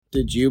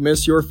Did you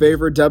miss your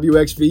favorite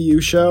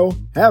WXVU show?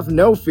 Have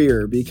no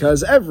fear,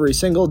 because every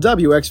single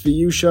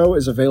WXVU show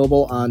is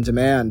available on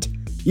demand.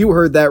 You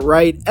heard that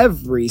right,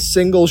 every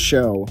single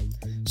show.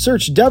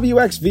 Search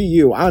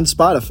WXVU on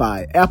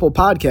Spotify, Apple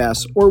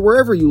Podcasts, or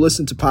wherever you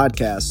listen to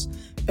podcasts,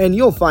 and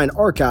you'll find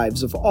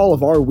archives of all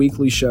of our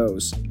weekly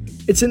shows.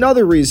 It's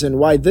another reason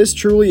why this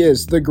truly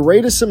is the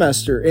greatest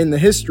semester in the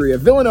history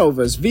of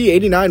Villanova's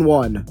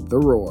V89-1, The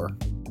Roar.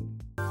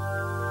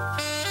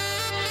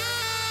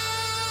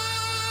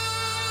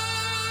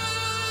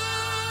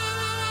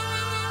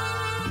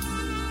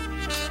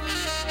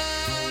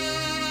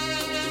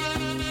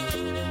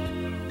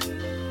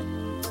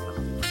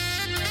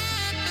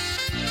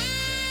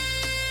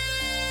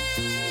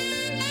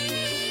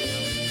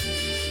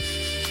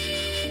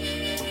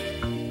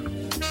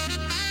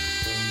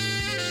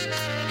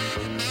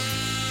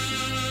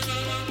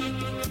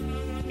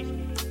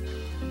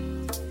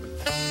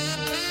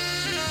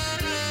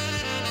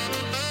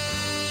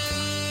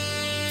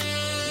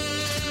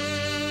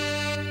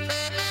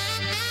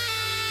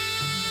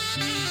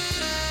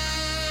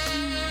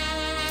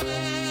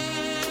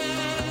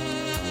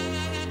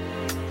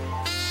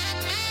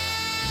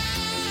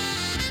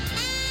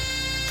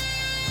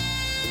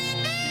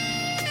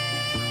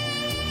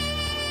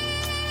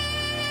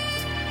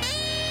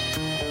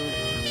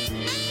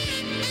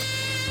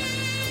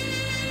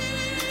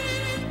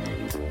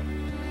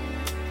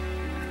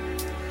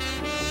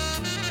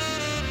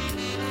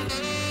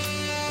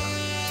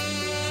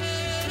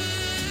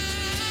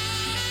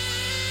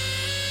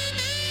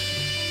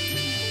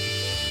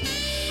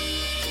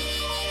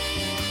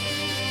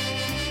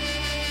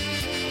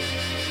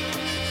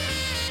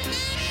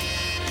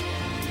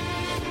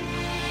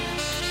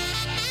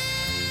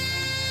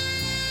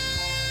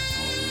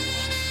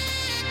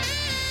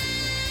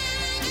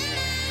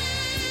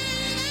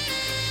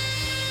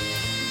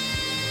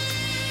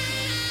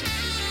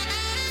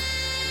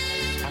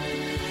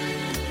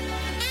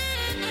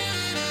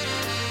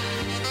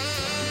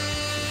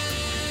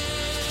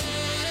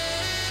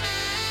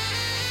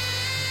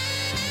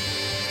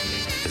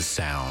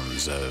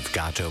 Sounds of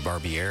Gato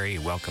Barbieri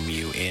welcome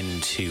you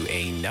into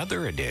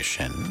another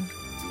edition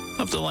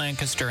of the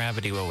Lancaster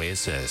Avenue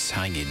Oasis.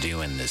 How you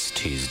doing this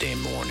Tuesday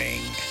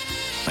morning?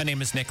 My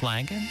name is Nick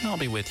Langan. I'll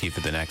be with you for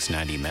the next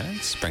 90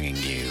 minutes, bringing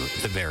you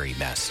the very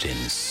best in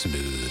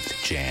smooth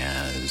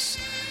jazz.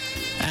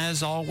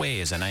 As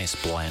always, a nice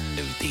blend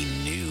of the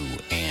new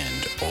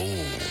and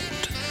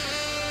old.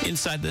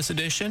 Inside this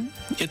edition,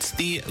 it's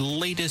the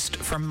latest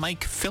from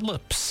Mike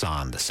Phillips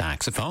on the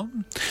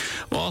saxophone.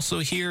 We'll also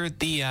hear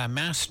the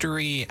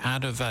mastery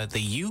out of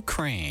the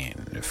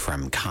Ukraine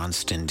from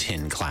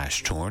Konstantin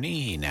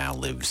Klashtorny. He now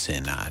lives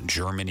in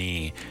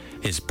Germany.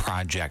 His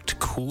project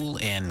Cool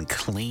and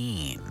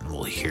Clean.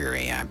 We'll hear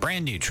a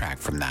brand new track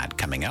from that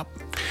coming up.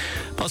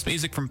 Plus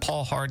music from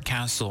Paul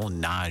Hardcastle,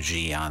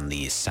 Najee on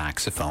the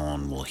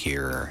saxophone. We'll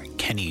hear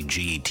Kenny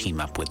G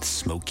team up with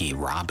Smokey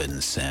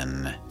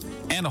Robinson,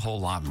 and a whole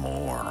lot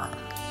more.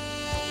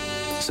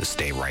 So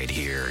stay right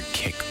here,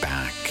 kick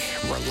back,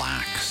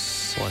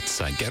 relax. Let's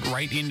get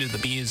right into the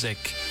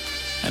music.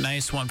 A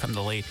nice one from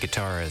the late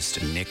guitarist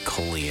Nick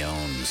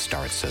Coleone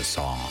starts us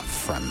off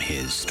from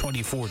his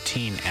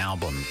 2014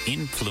 album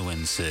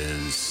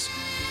Influences.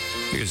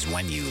 Here's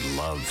When You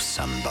Love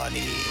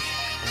Somebody.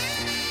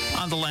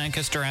 On the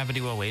Lancaster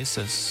Avenue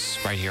Oasis,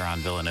 right here on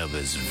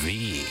Villanova's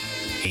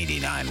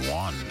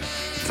V89-1,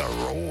 The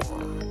Roar.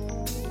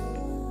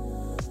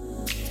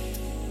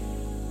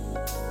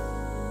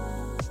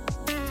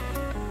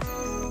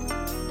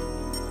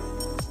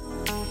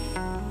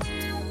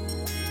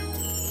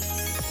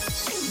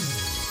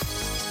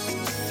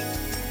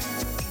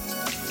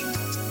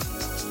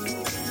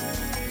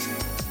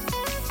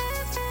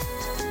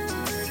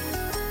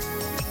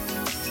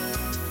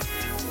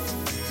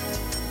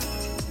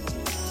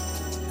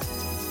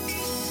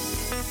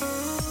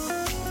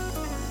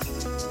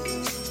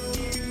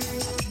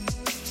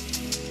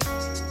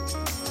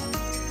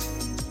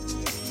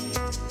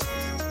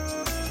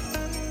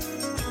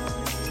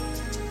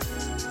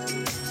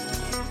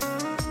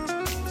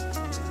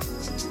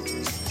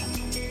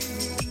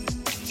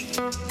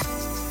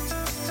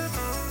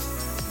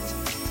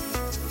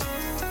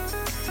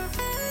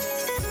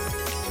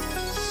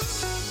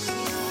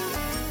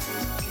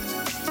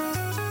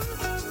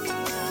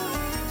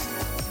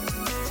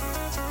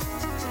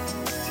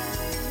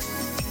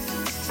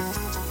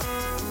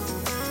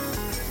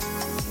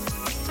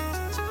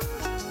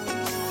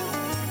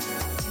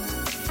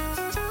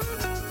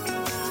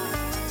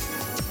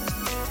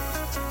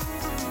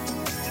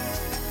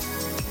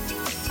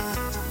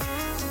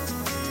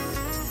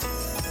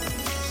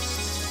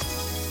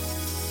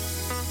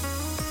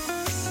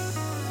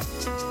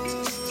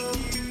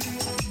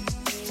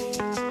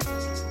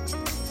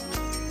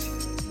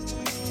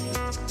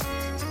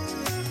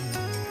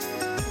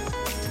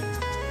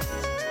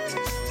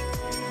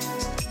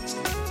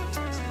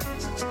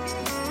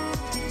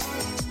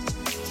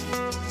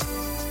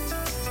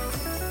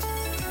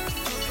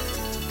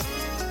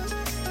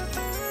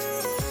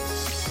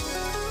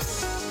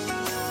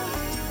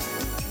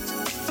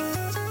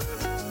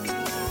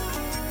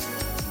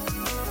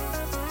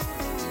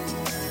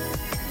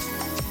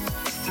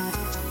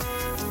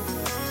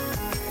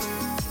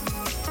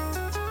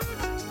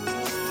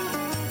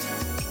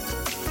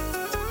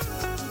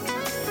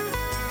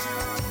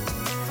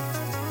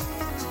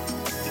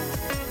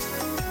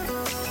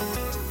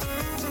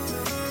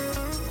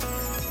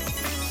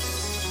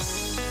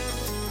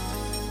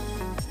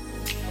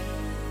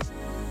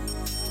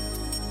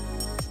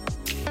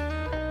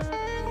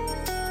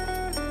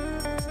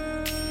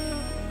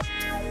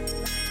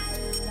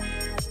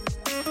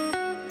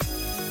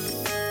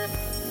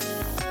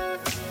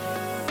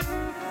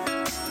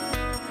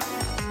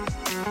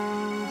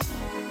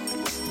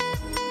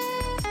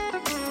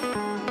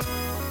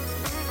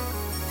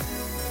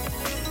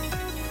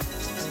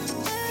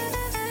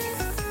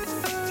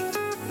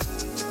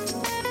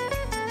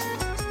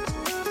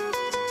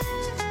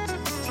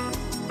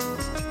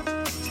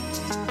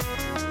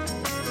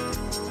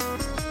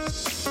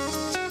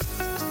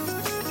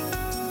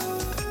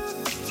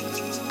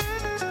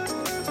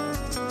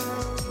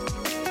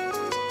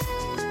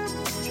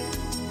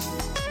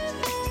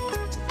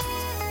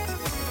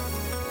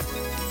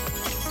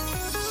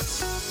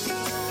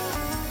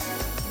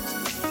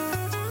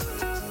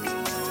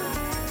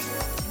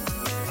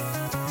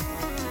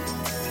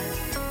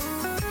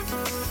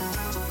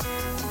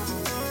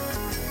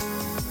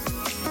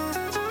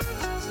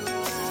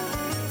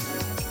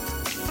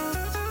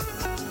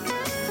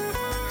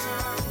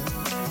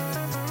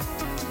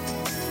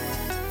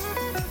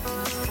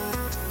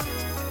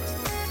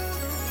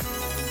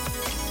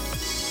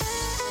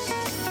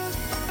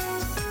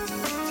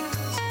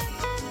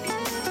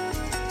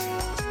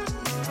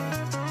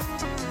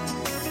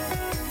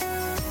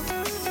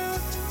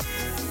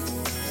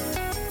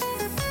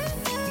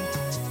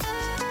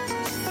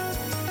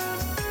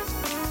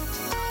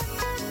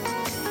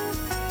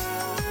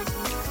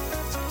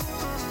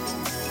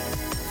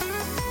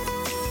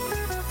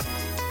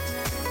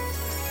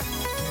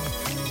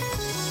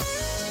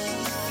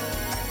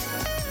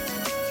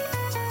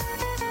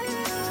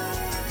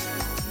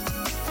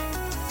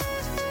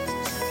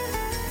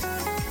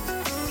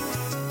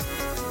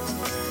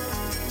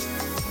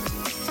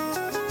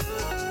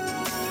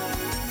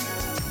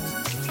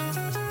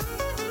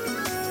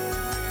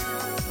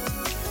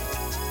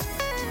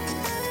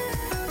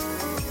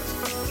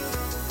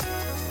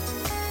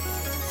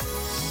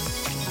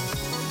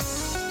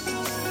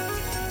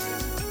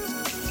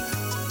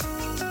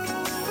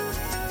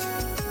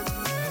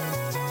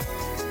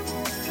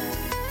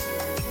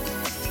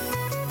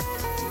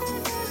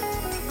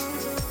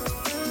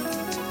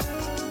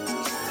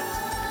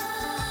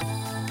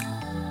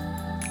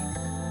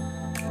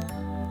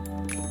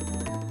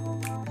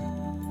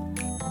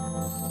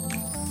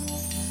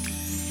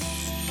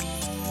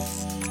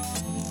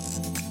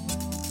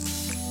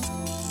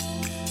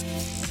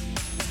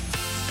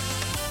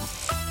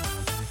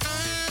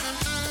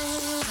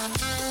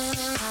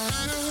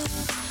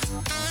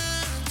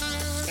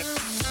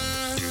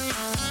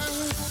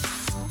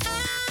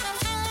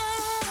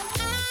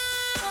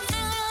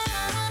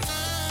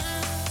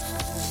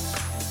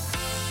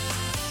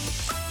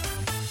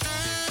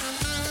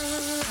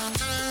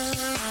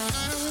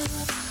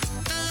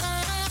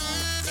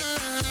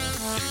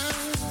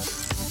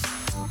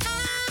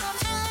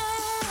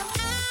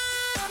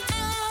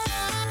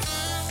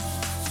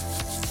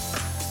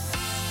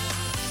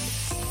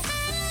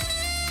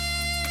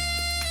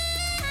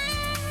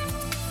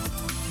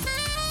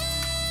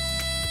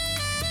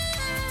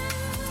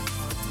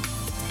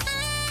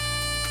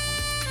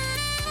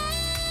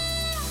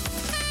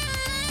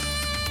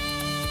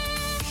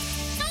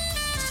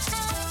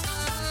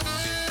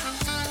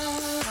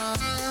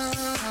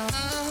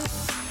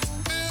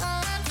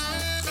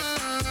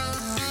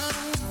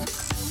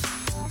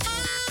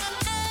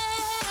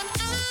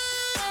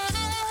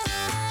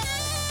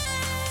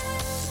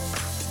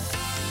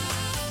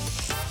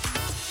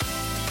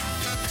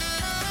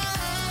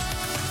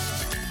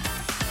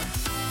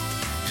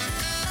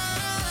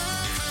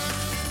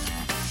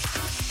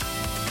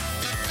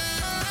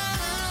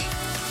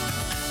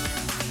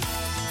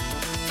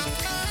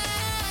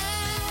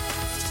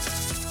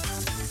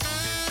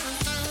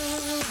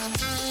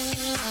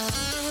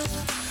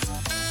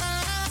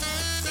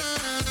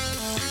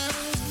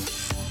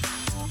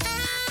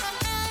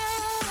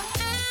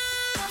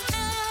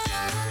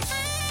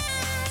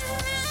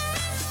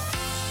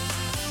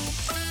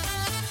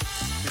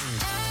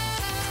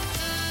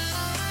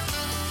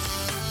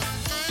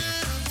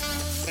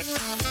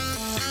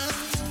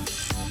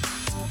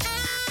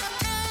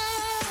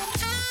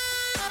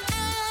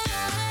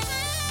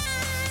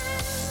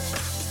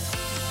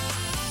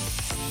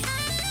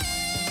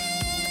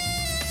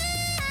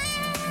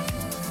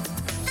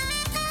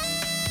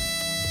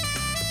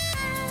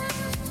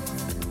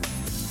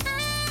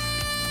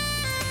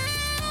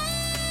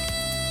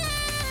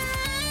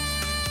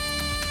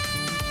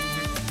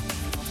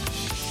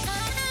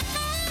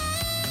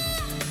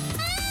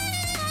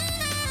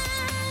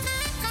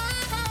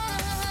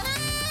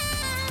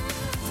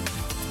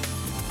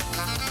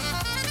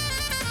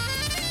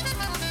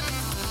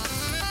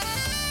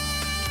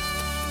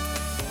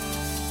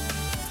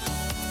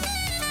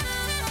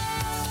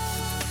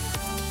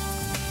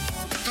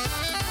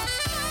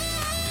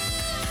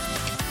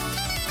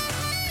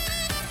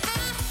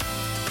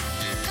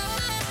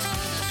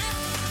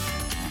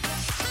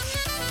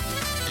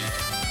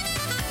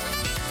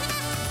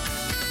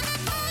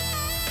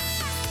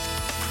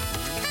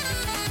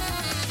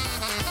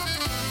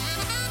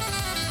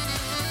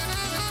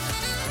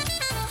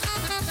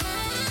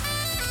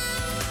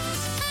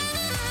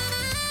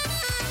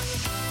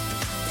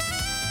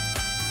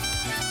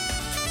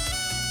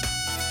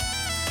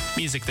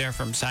 Music there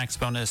from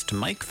saxophonist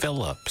Mike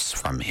Phillips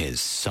from his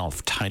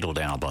self-titled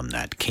album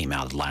that came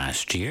out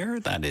last year.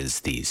 That is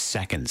the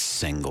second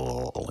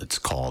single. It's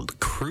called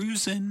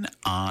Cruisin'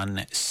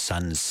 on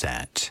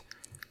Sunset.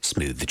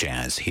 Smooth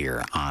jazz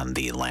here on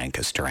the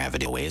Lancaster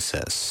Avenue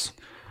Oasis.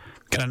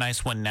 Got a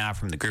nice one now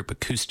from the group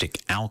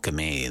Acoustic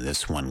Alchemy.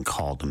 This one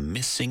called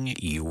Missing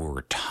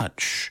Your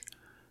Touch.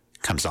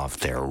 Comes off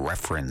their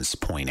Reference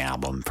Point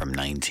album from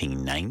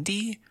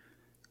 1990.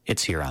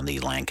 It's here on the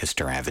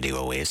Lancaster Avenue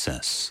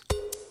Oasis.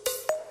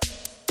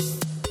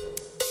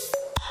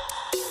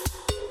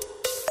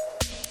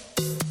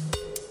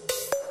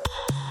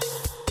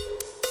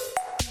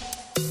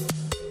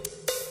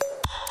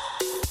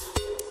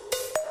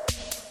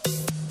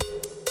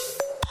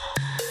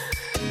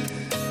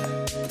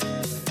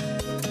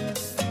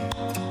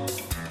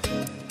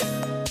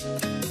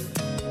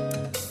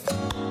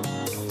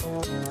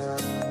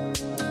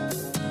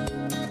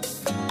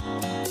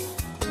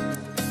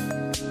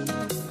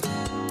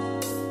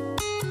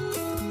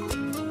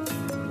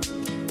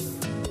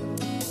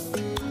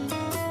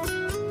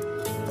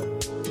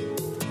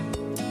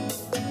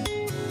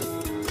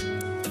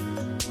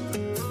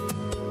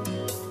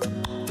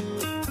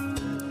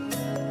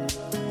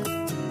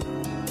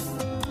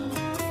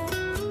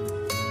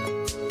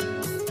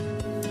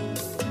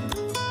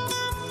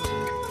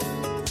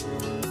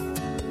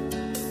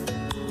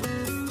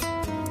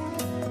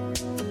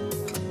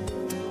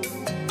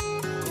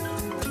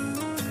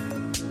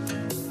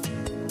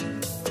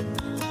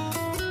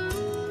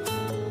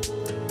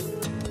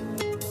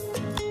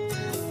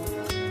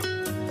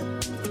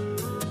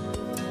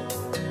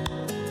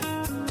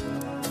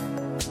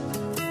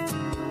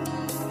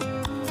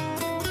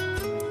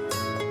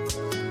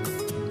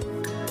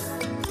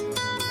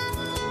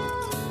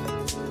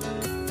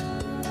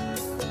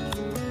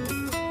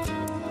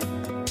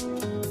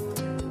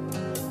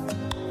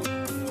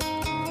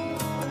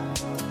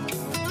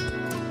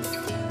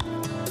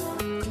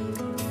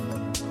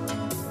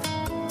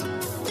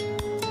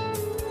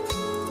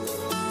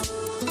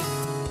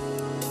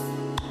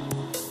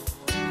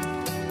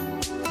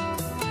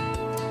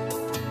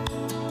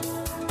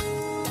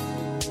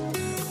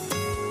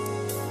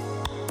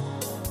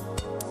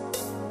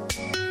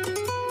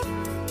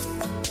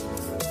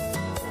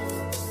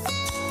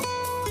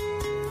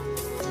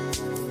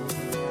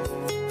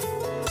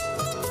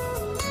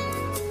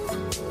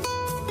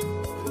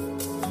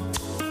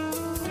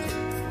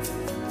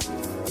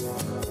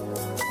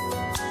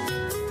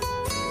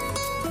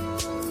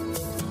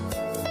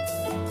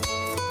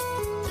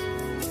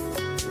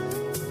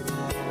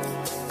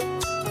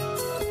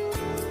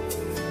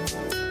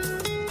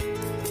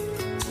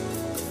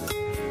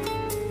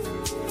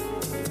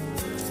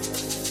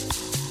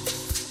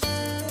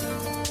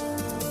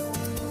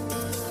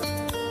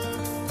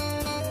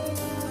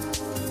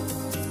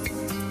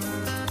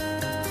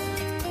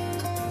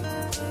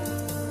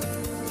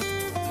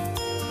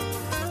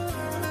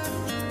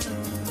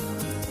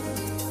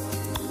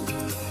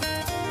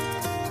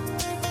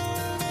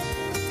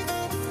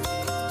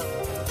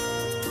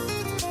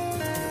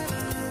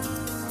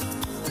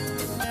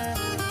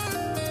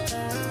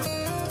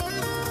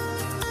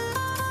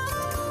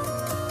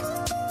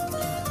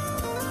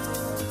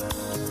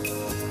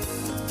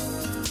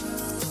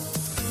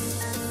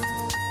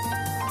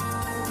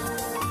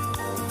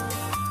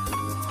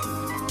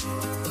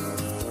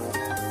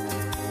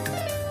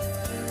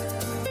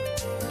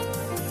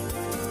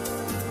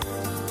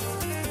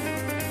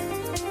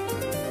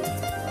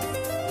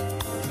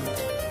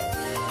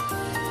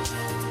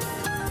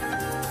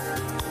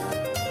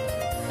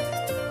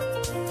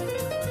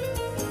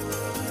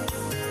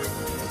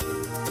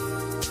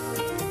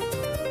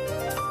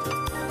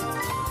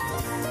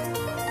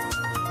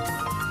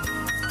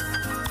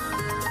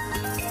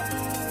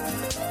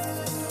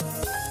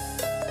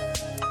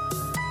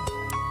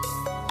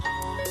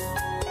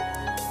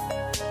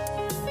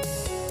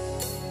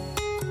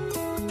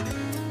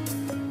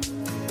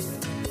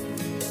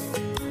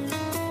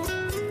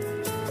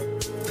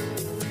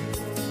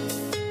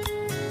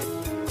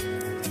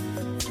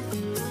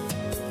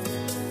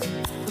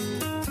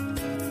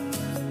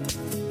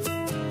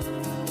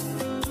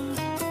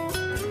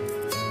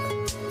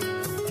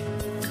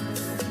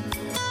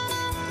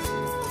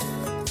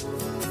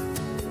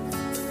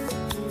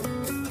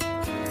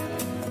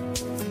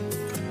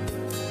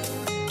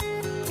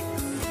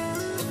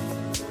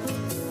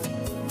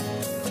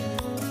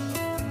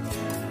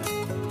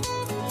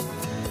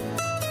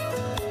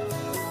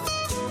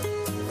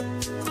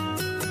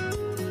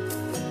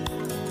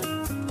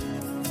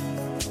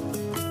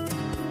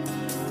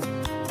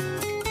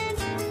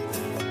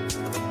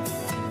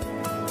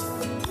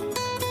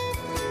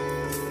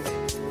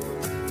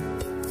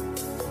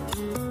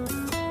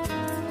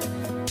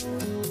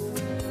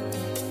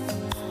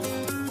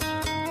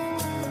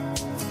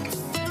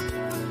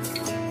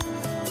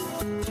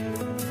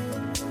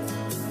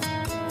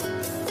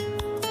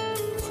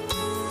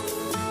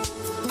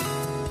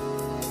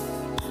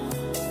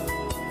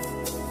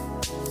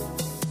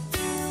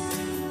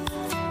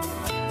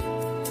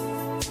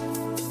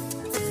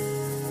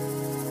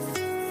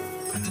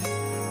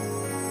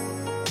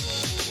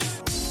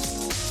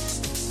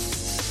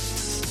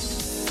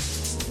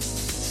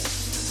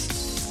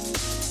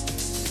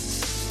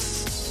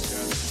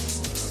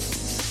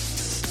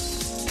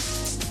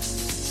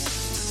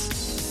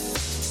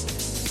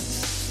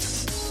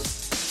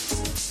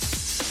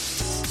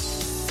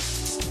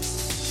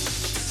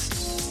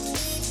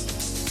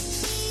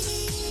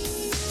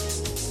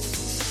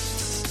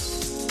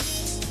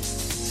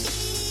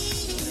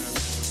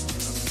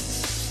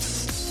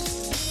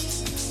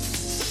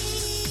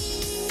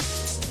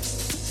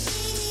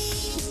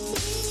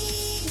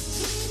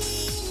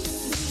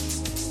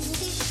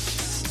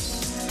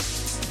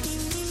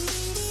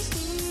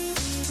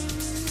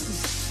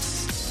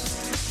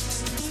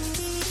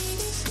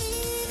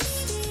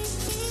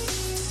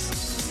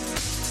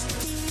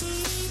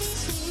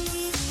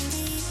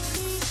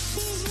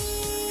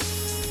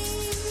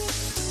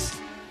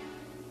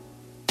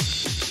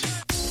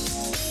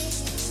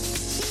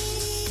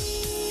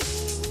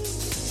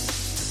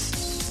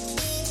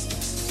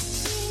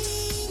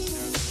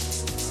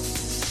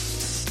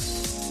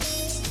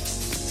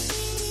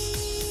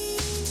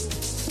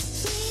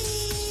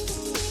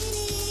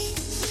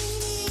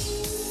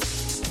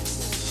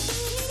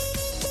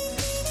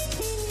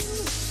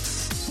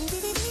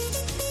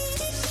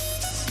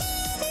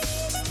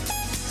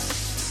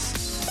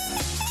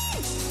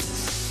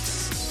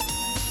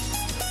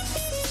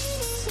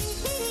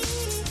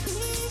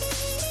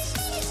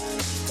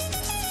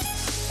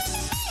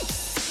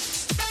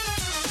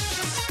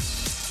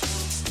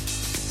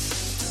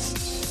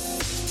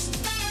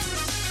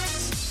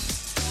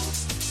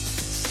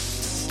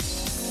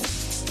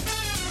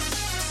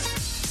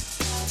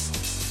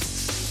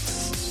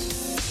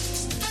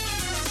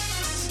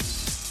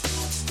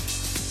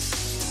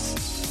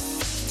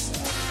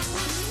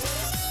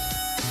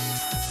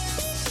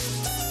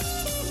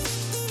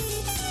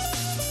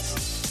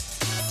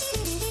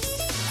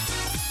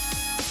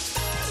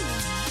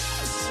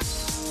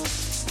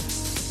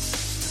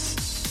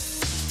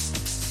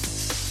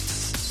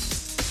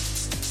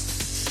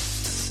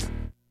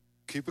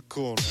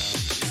 cool now.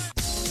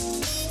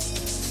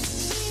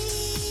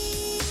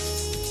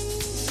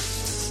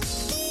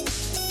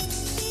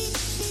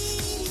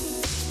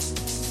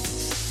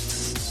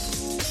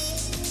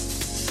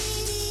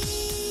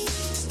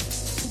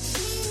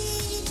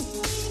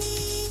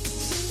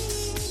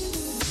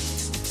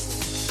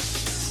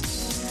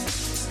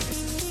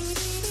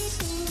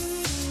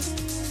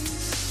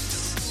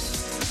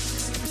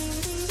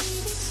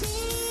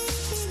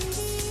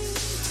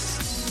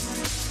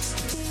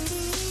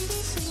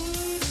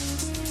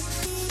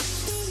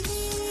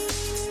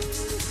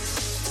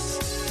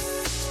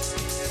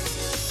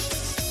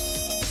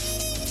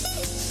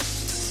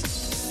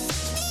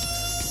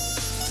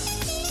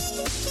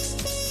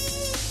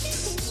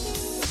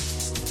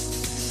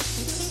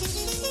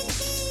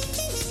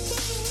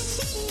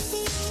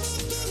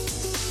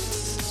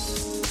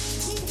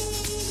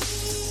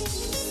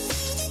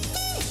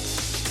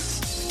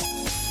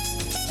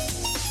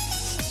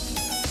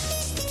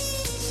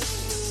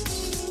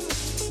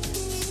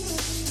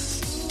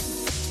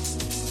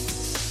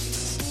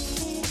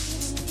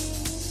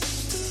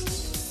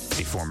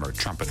 Former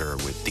trumpeter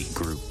with the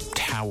group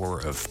Tower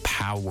of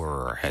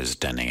Power has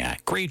done a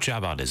great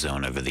job on his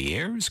own over the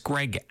years.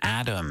 Greg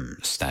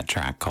Adams, that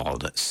track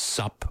called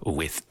Sup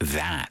With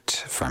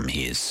That from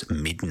his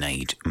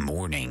Midnight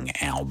Morning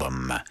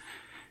album.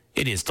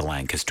 It is the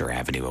Lancaster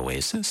Avenue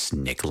Oasis.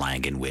 Nick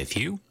Langan with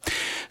you.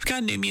 We've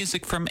got new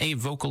music from a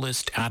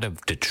vocalist out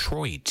of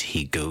Detroit.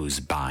 He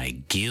goes by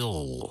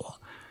Gil.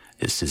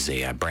 This is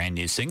a brand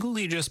new single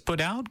he just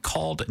put out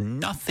called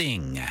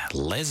Nothing,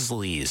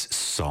 Leslie's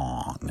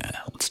song.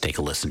 Let's take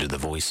a listen to the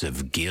voice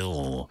of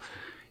Gil.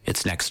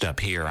 It's next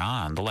up here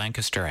on the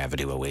Lancaster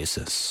Avenue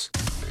Oasis.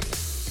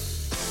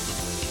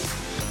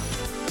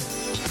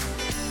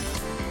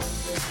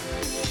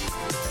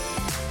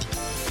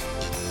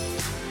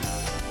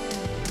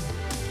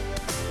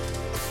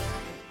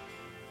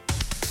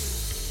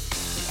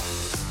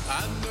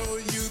 I know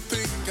you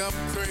think I'm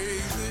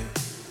crazy,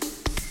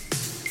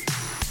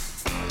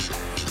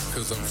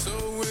 'cause I'm so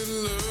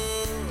in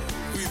love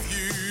with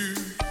you.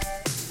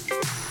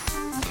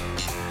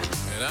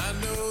 And I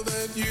know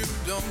that you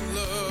don't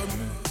love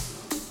me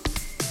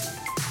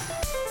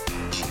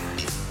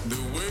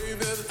the way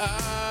that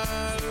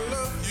I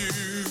love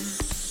you.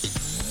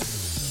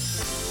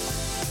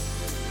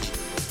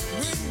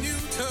 When you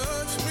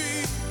touch me,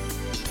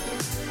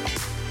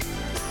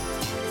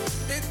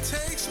 it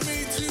takes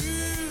me to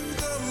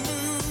the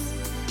moon.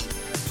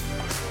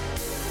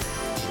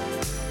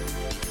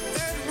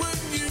 And when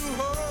you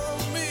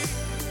hold me,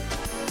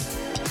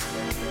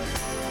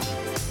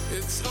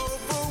 it's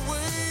over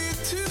way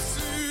too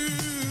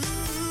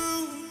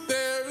soon.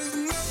 There is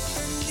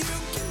nothing you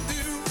can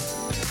do.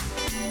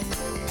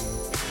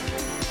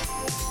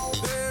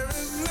 There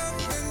is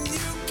nothing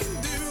you can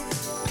do,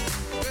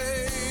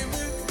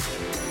 baby.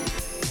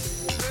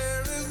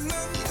 There is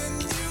nothing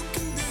you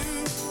can do.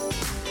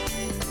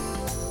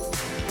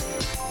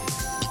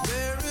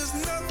 There is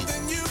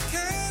nothing you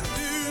can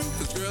do.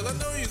 'Cause girl, I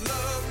know you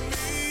love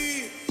me.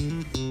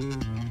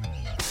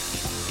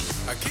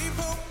 I keep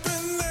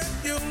hoping that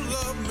you'll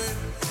love me.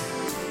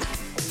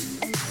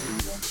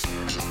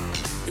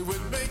 It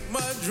would make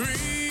my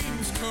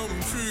dreams come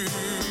true.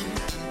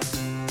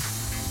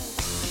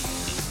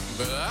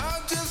 But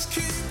I'll just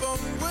keep on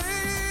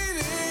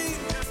waiting.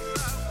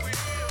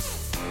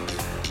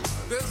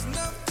 There's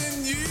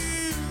nothing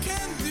you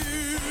can do.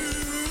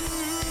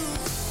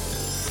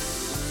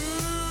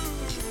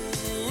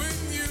 When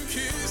you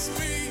kiss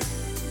me,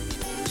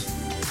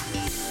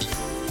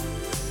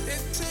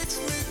 it takes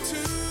me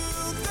to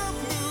the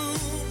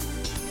moon.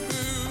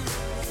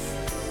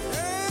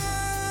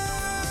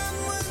 And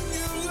when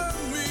you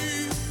love me,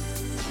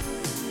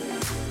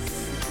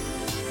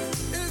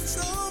 it's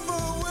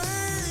over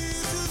way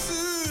too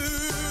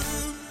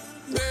soon.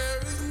 There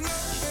is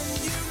nothing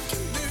you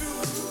can do.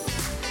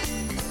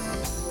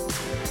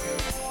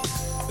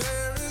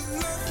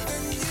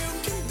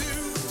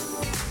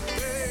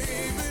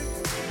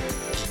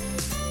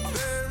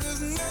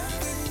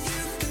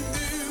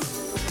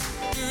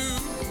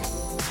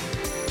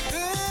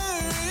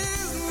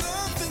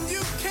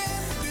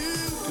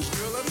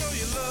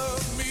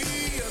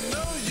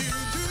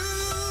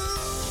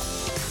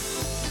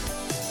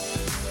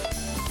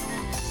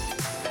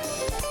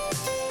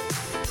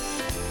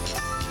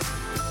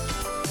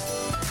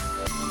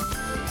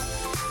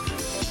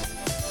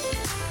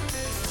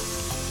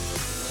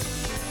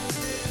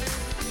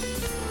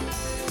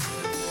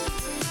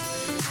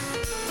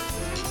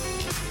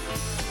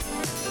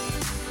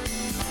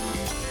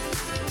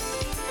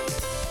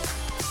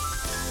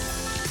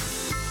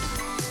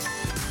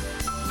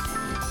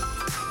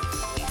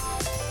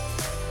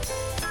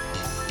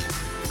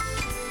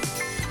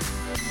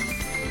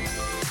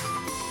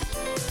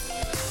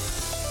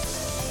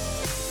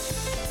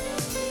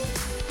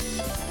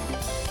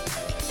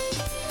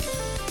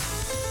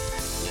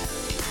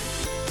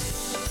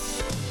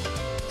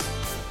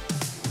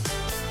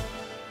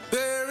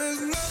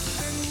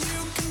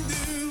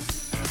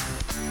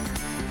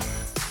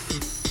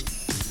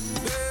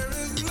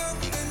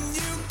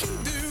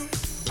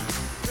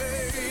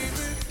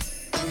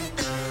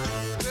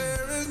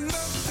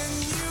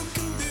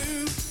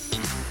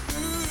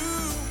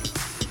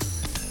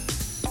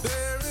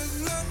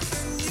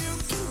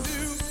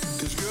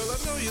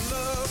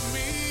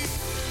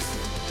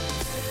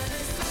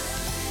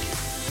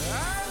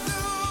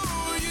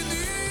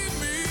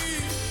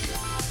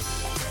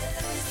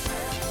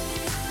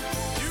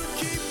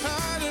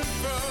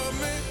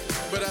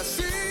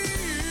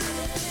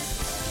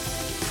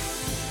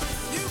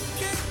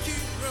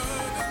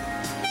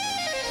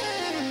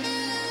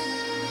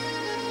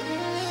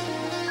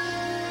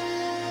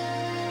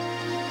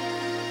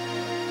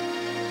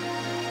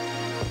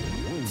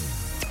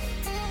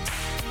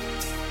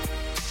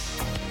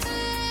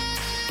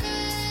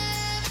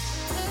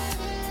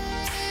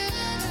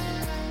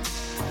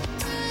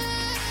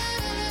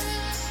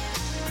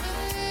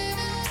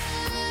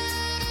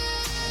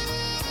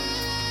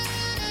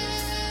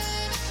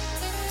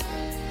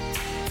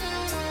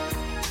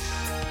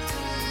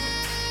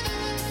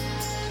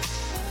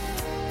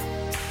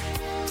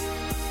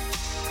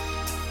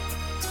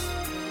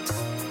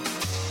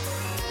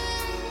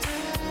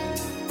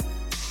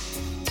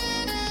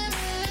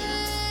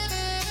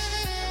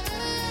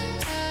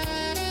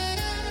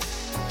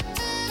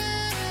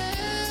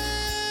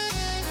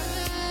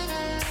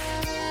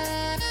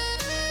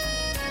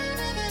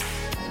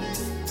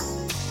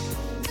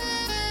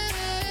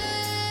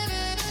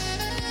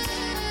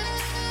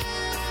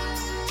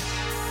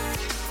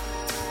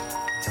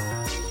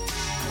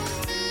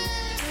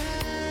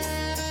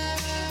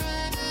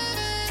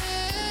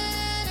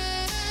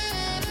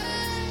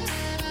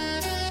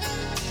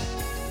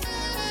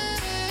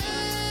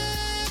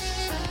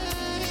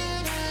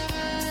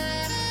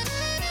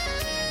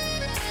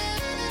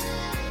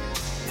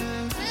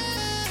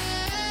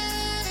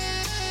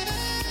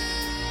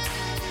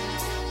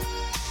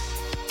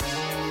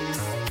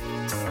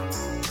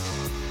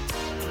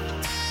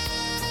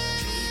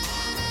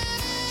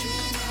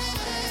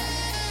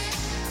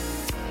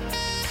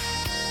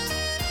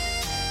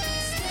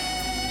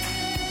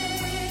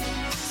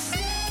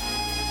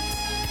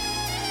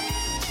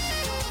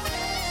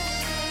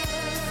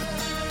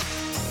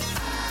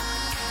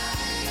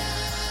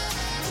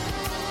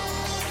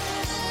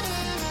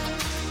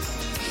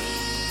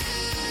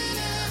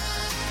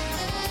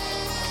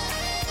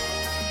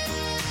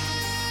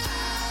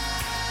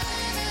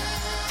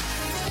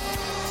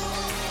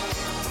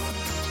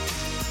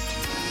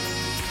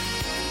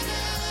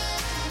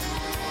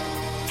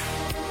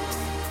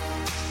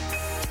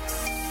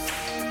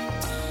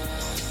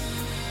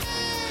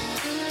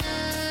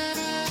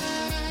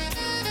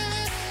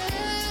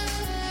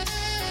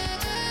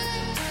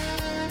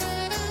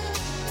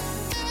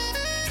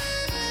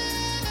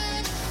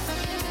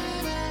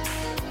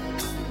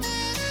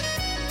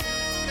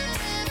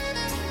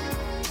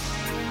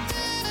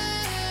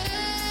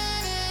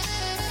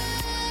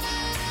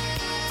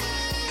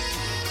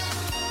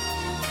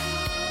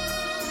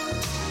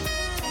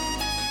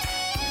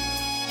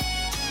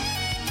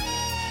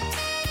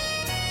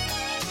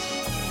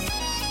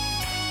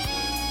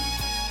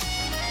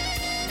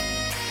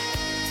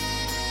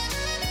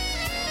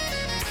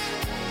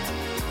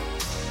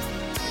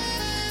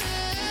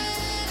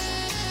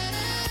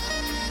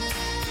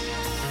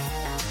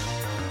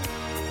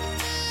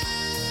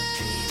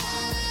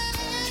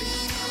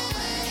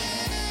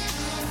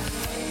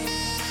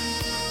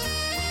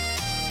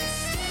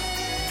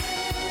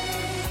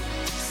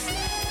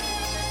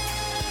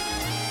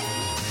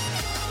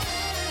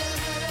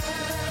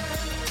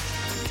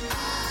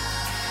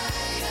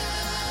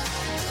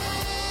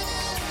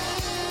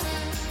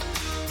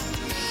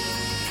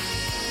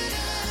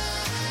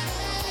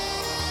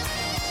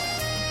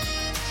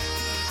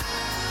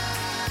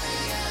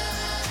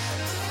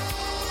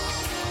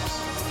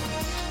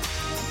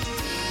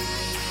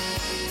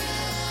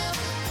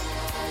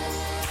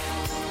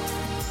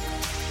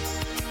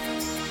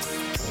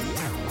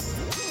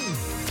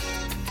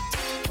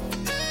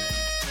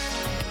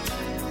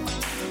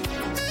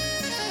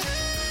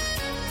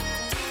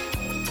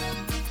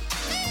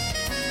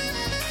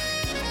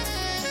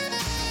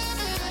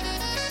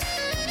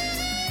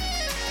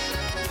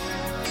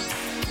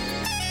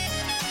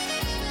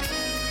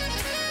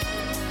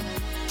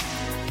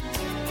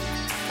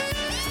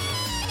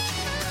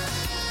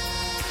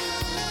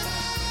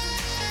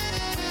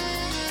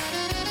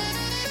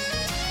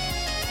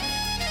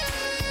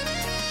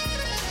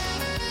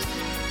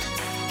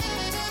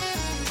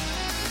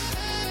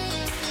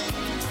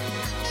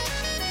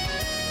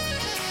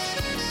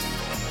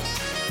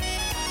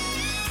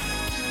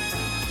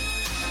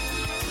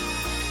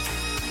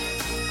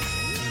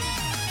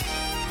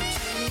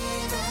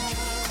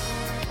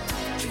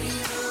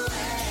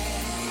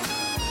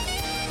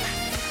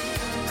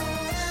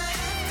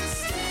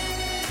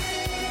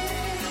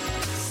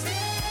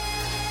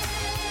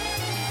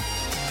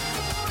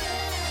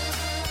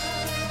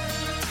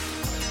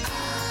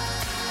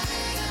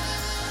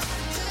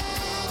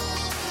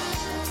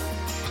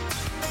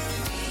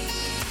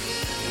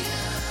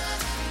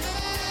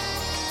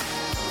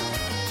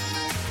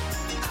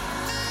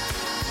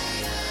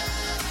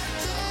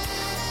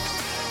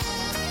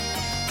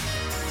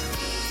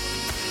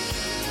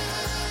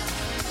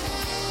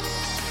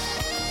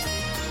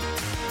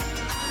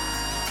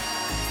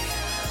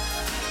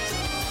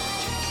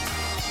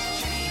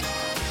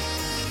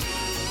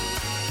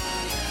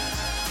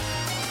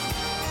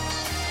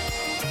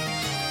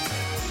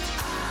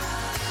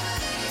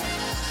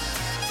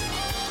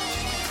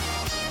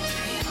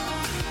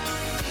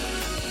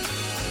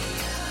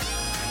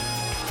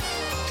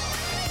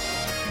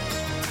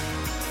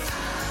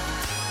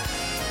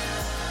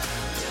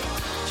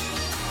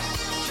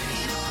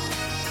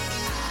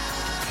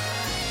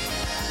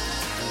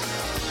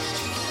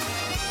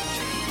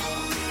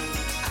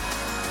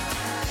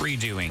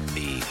 doing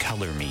the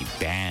Color Me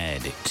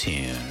Bad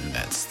tune.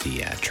 That's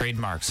the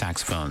trademark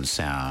saxophone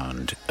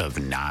sound of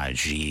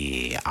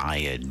Najee, I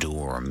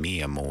Adore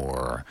Me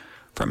Amor,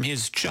 from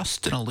his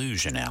Just an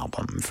Illusion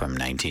album from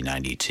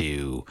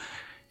 1992.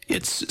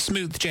 It's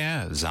smooth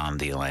jazz on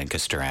the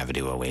Lancaster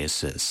Avenue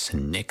Oasis.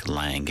 Nick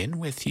Langan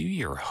with you,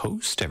 your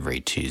host, every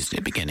Tuesday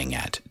beginning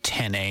at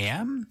 10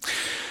 a.m.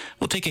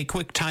 We'll take a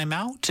quick time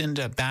out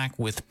and back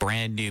with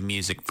brand new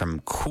music from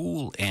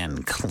Cool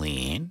and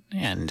Clean.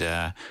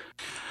 And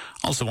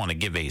also want to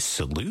give a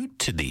salute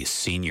to the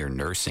senior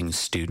nursing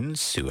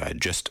students who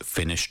just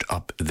finished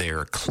up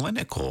their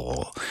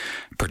clinical,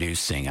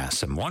 producing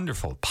some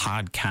wonderful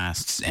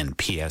podcasts and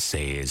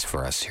PSAs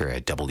for us here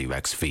at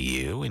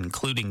WXVU,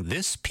 including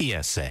this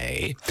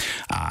PSA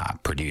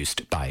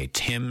produced by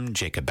Tim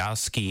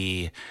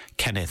Jacobowski,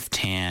 Kenneth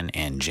Tan,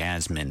 and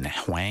Jasmine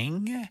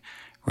Huang.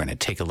 We're going to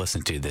take a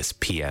listen to this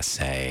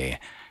PSA,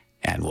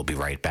 and we'll be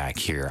right back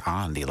here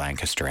on the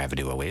Lancaster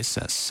Avenue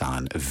Oasis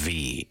on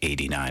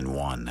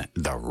V89.1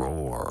 The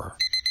Roar.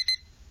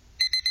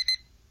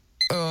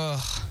 Ugh.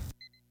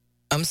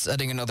 I'm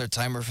setting another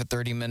timer for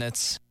 30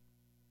 minutes.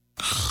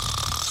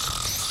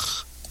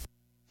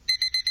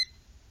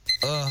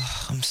 Ugh,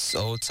 I'm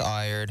so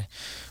tired.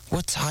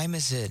 What time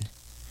is it?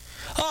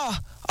 I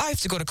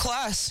have to go to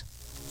class.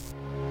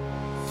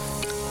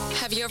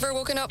 Have you ever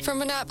woken up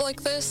from a nap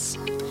like this?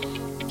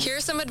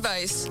 Here's some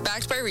advice,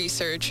 backed by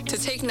research, to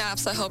take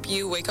naps that help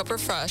you wake up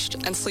refreshed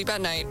and sleep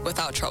at night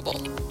without trouble.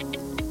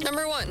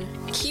 Number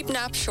 1, keep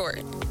naps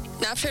short.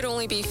 Naps should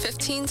only be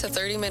 15 to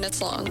 30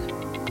 minutes long.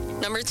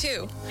 Number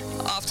 2,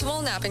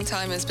 optimal napping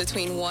time is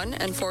between 1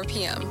 and 4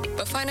 p.m.,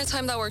 but find a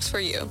time that works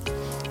for you.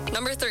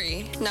 Number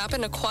 3, nap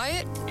in a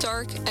quiet,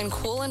 dark, and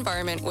cool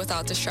environment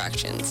without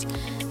distractions.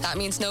 That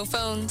means no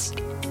phones.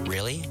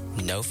 Really?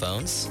 No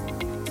phones?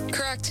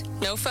 Correct,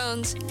 no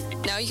phones.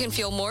 Now you can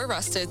feel more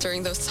rested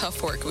during those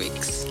tough work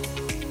weeks.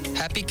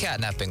 Happy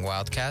catnapping,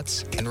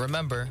 Wildcats. And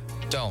remember,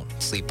 don't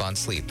sleep on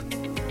sleep.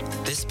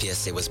 This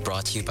PSA was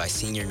brought to you by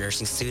senior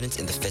nursing students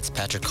in the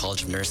Fitzpatrick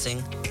College of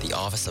Nursing, the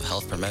Office of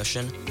Health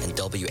Promotion, and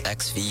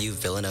WXVU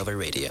Villanova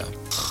Radio.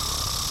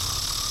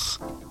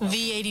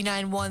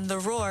 V89.1 The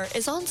Roar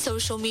is on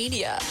social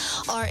media.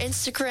 Our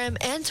Instagram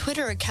and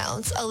Twitter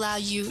accounts allow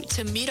you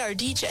to meet our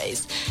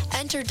DJs,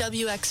 enter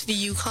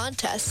WXVU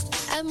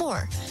contests, and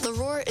more. The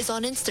Roar is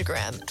on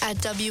Instagram at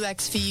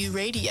WXVU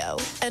Radio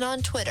and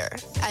on Twitter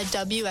at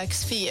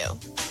WXVU.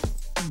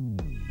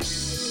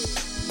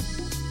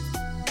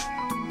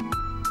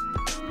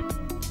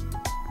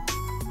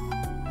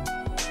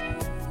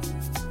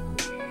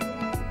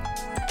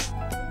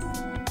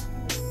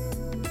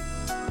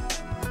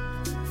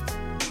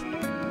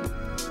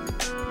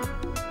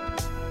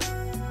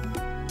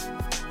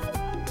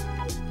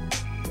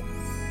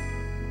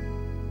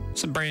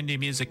 Some brand new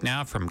music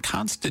now from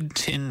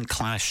Konstantin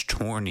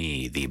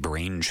Klashtorny, the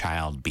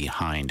brainchild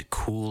behind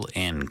Cool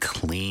and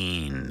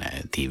Clean,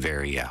 the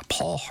very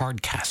Paul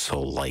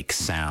Hardcastle-like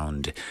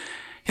sound.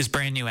 His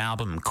brand new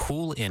album,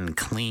 Cool and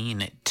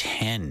Clean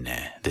 10,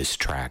 this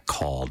track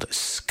called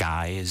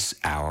Sky's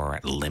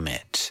Our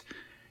Limit.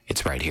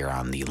 It's right here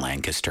on the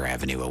Lancaster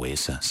Avenue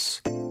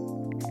Oasis.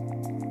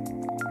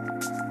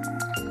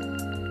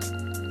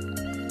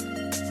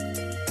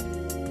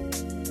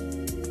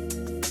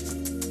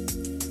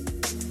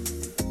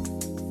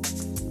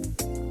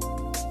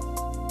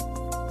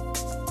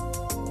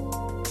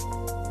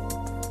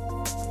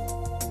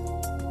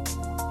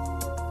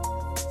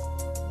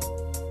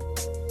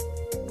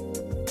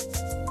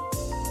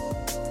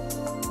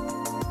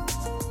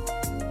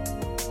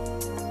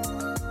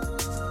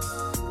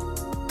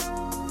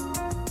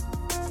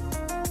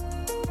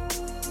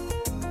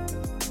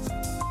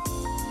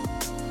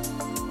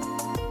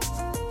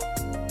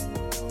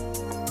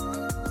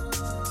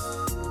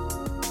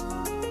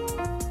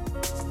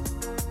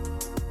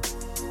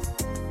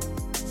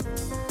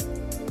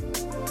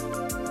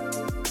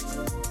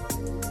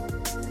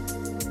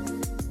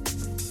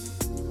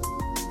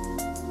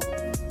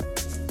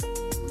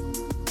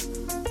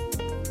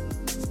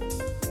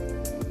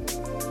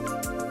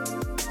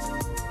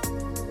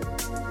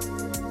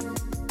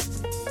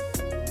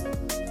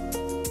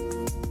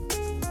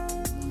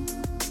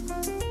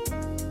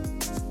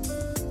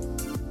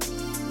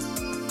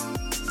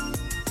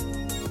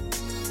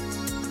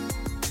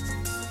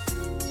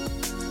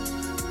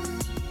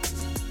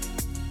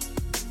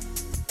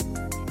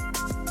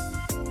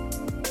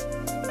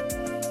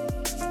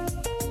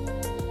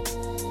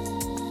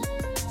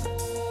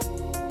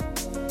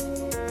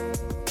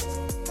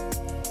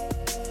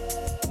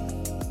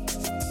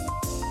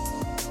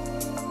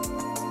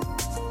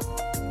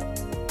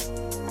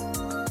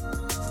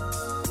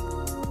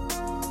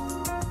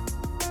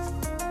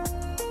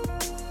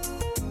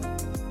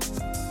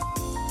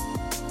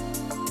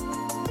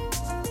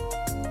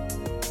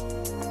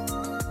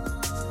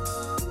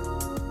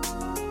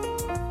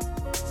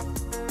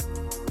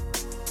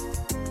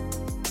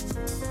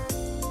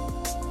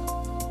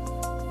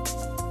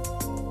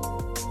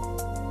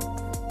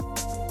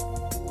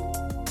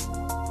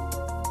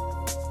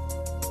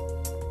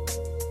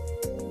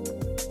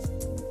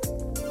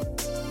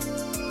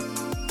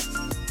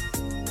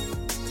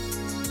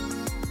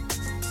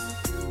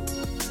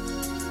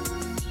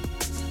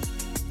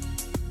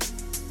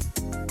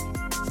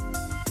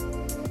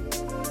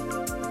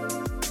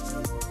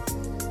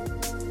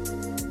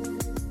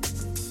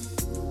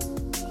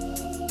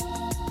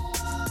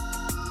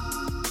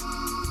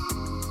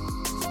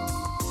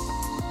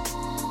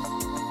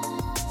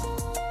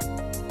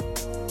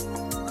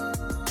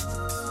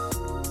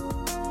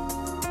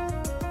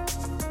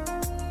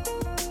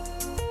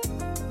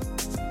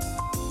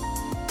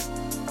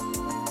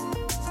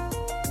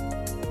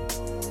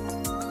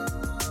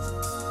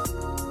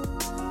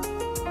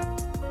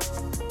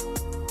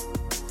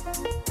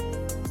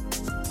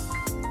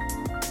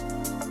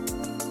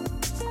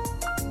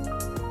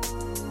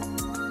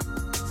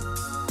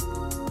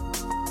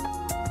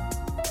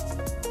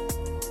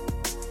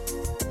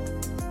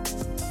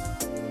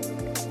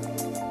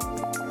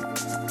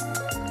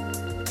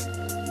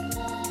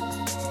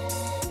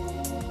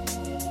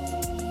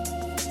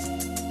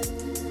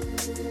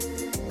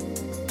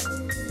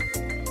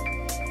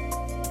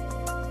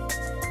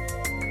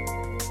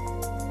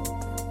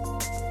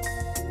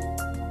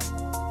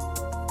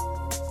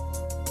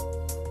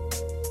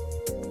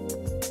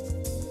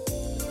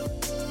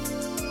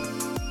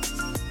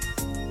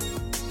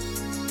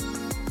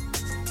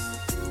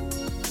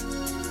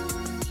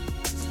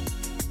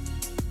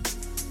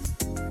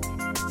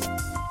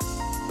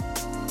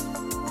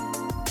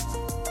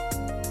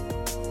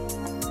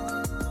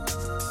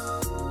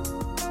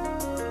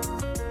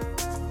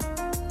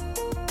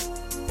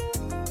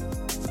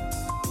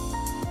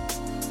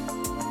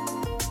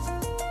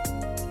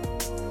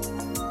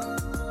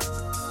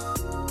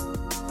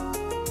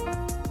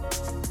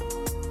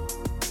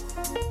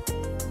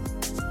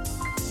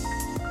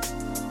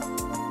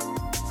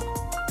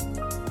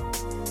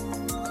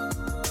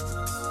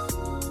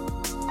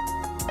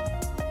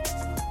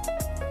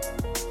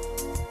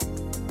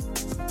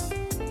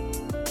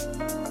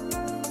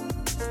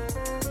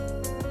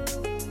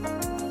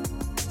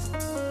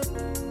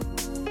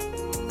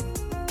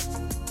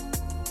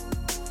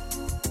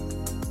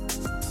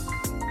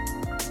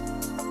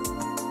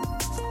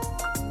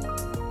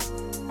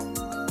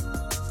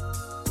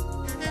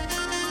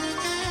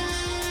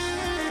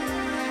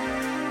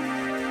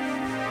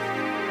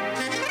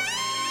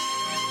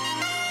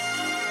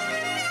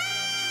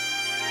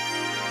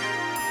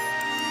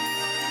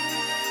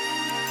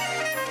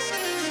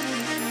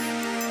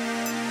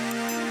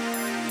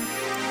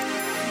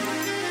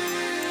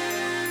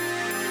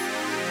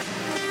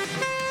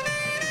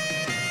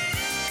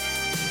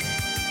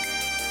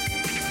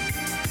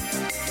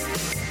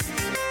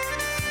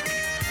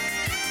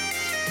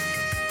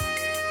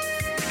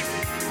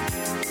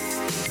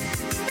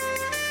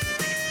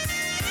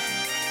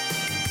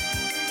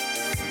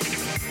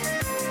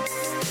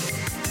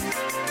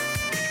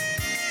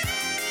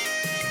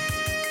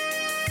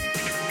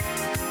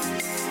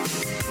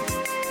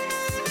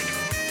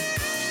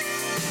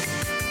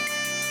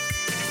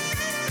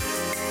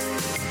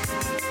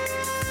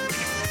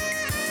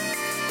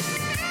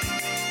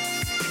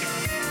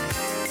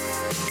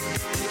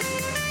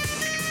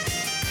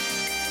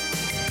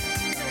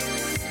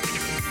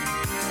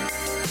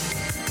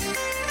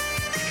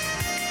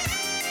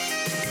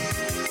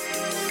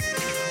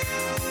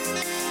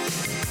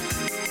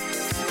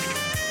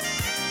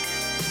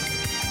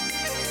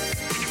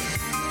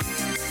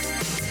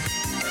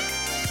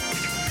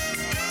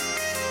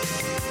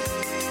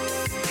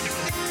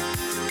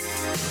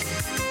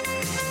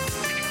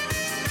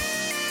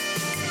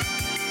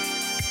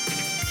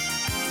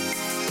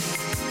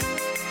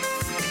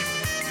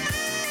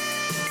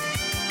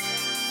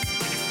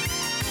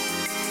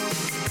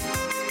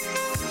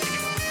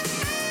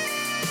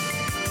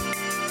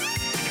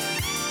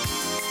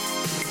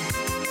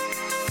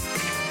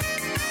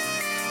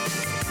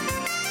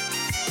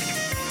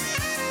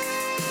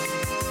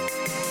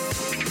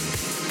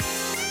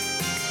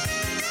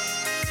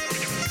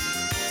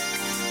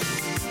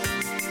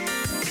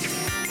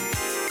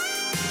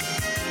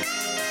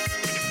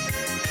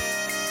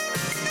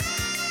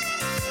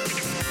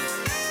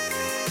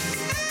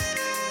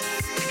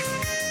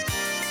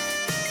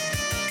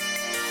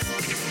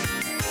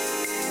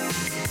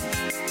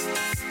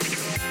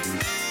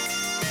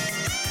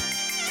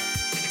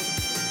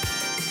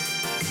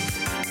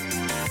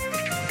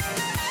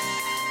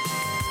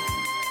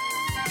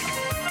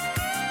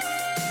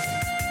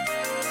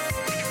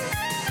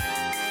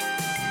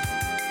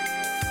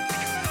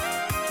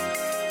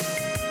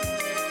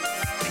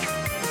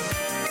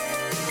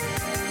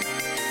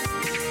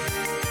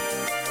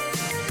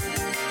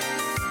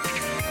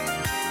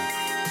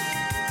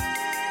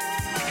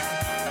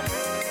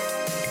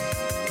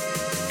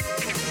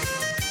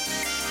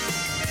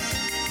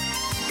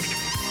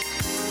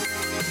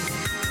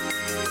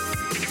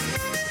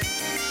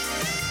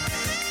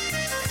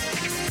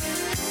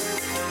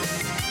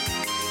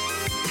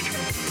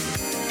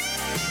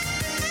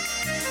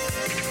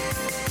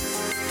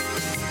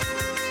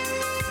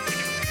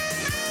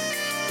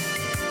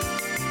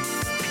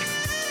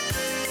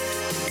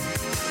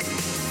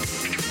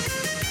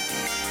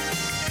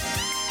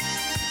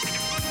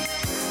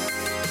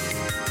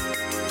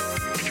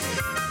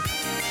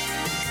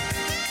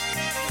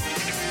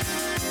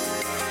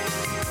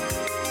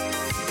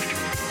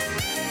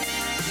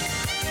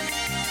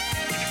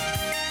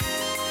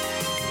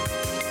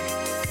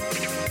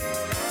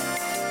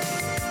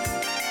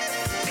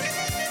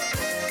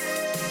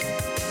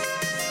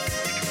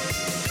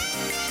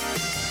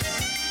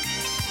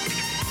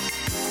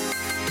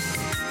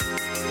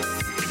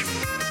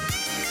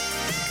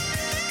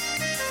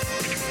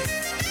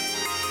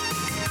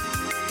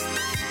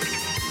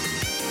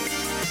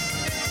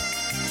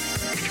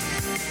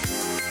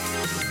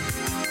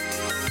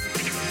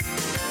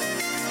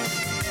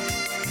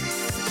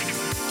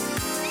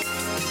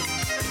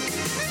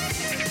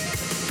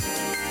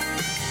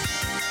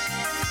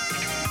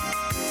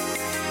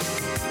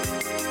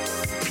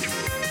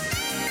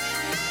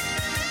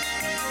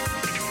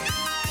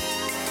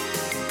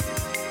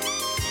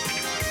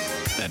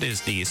 That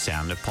is the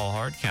sound of Paul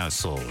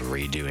Hardcastle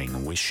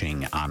redoing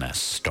Wishing on a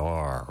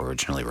Star,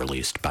 originally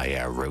released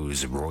by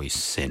Rose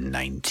Royce in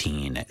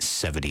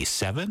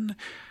 1977.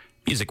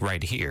 Music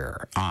right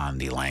here on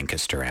the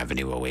Lancaster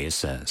Avenue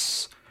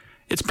Oasis.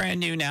 It's brand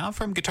new now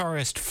from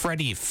guitarist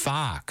Freddie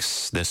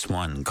Fox. This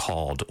one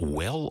called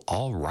Well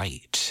All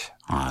Right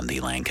on the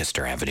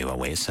Lancaster Avenue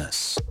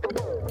Oasis.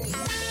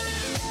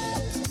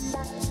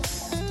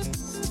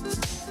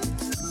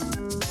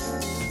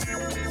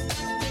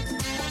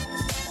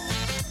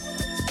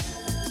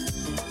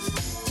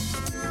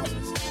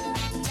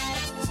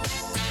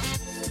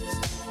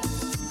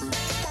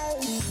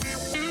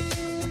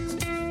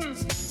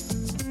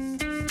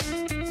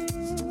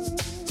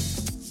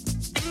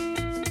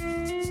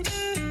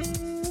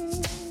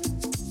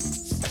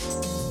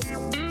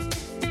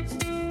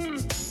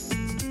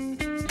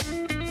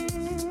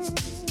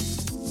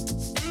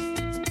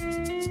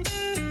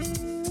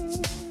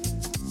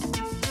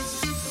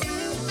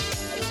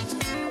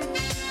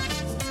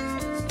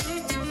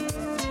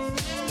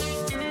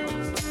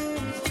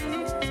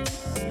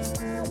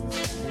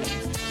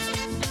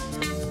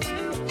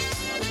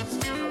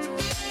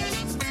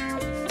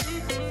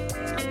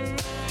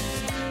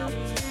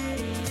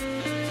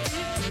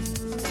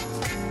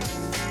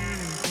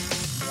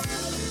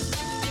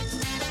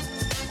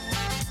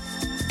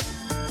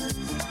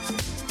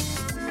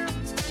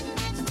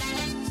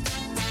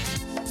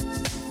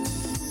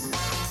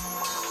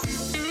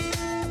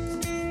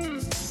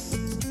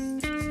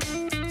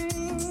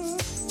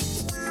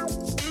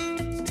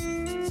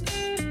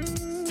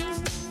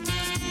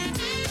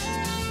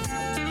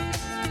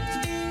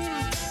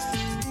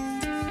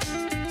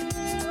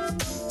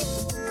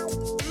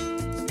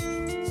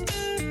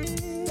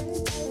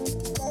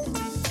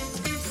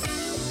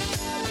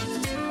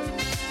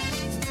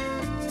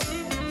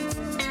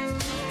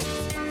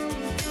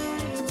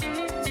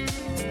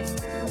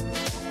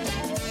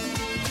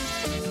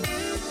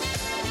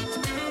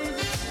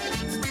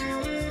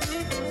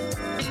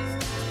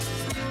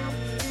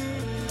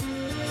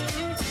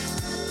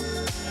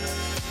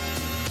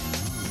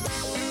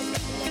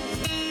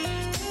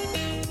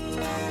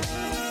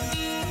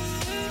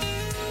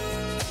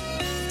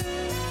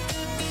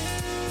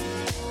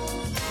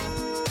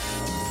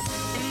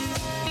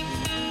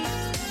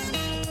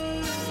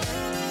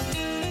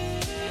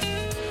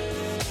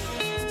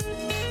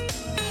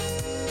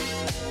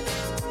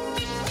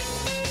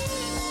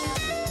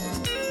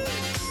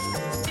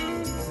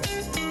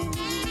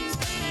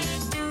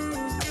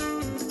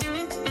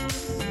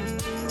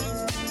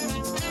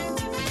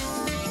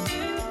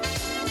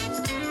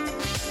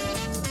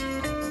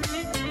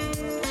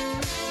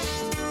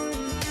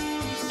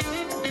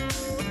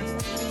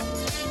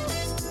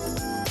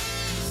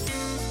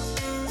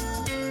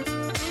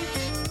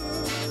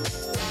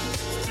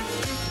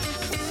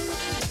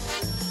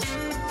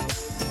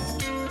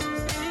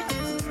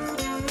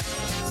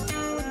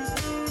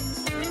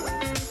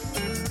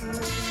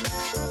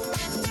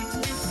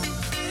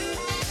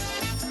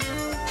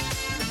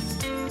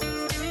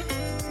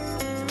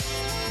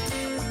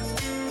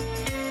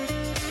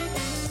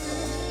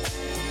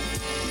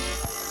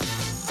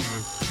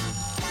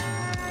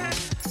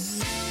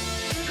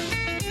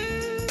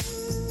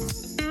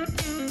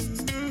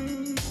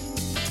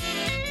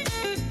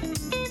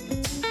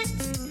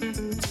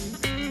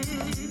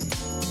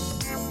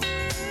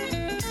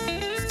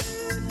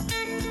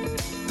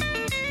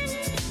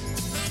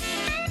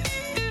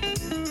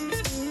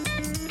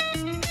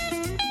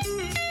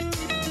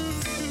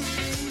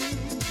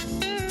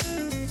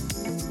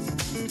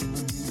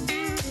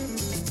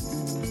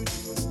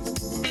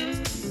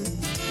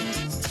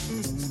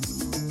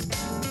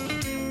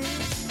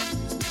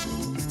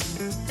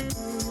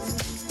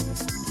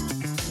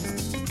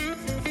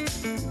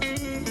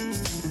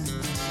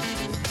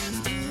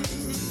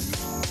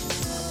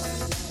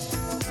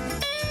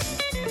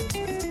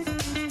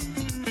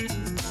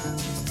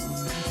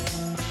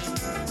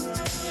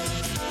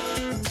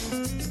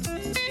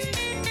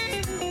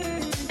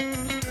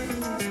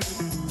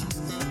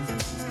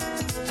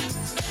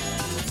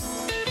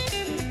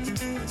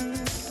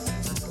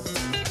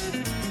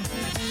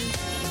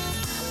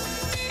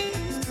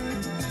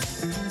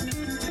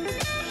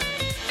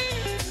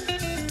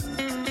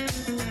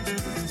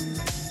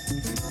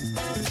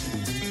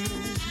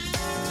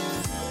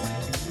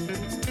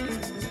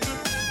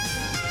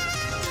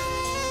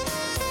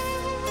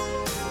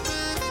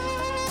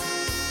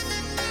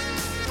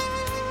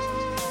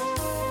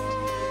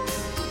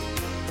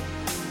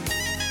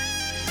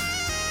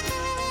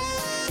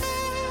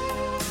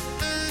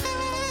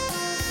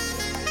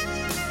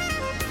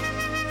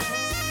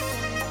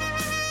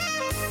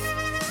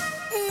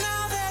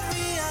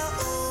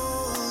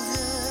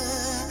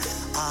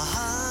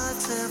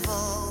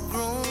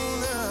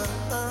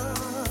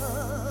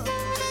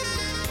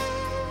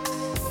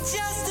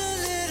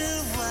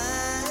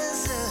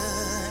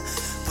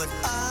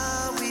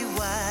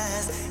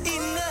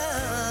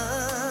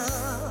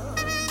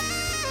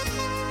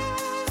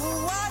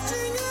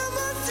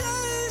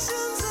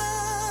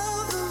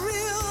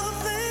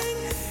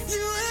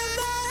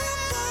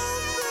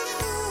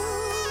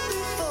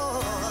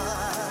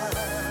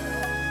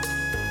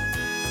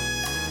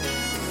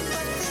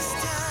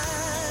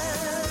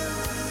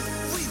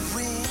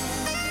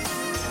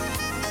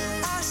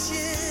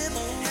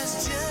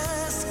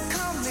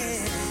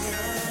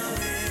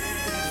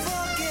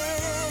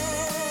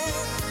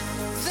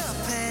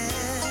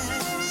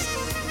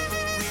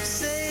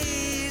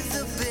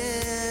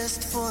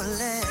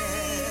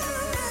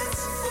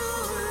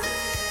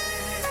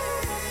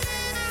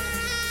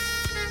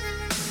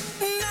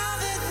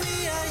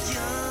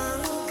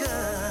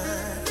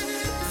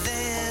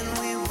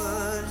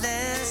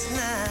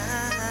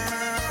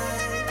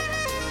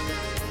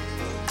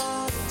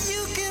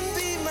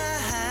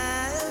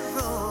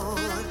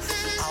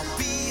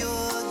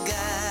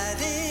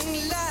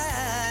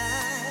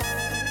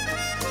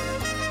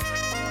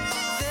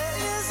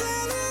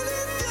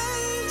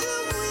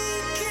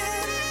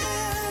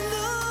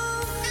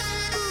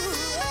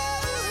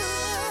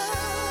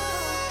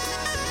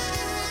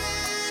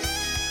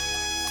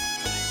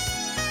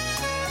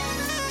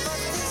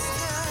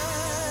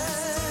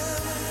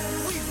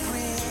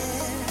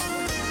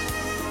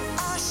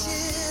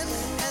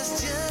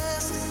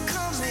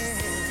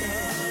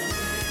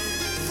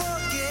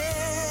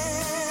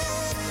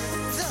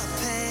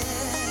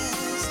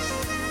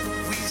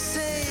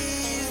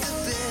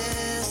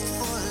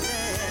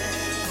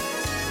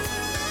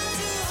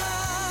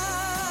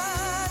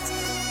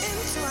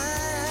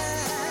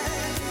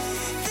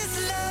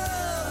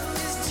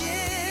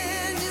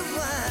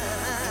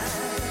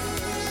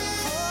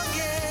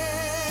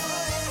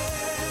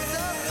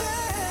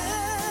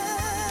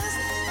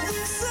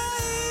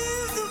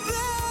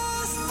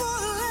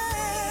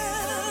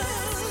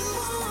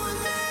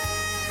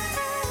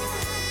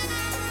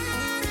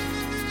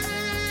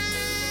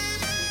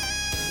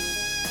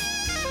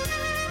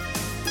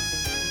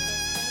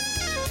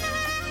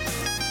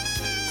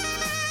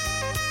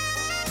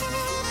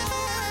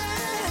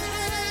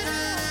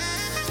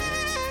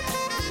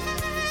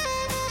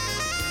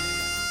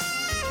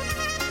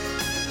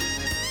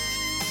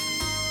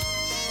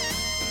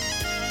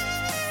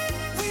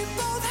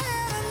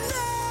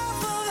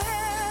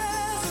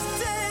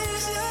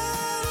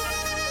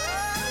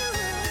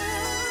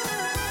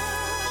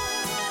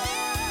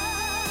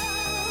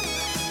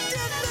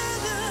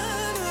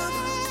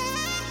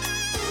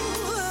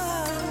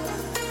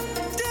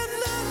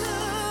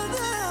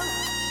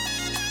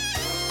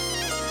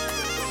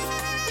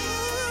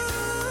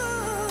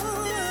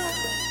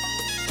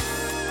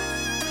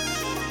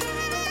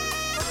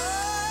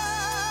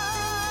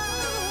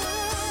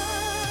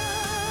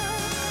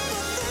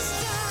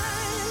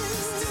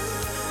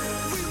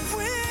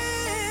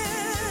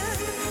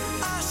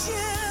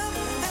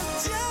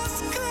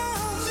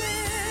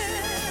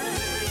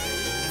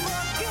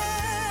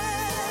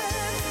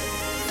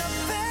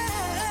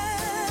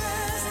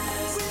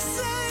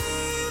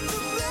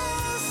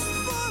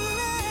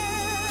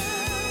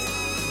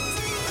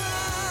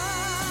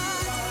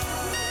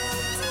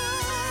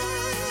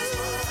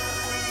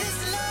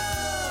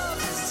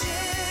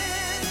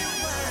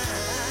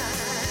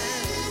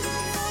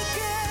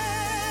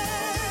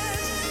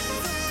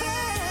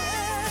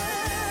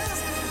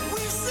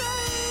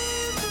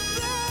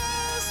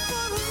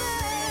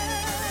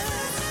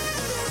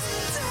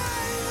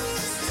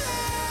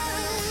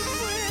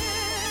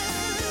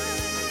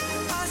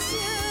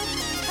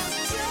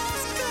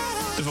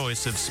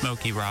 voice of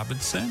Smokey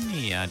Robinson.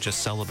 He just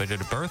celebrated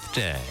a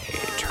birthday.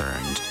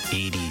 Turned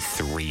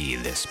 83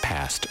 this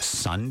past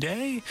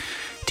Sunday.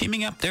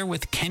 Teaming up there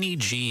with Kenny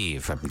G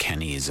from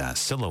Kenny's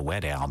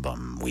Silhouette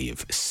album,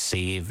 We've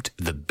Saved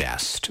the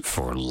Best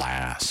for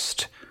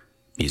Last.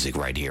 Music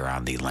right here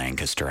on the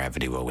Lancaster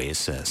Avenue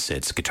Oasis.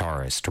 It's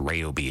guitarist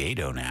Ray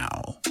Obiedo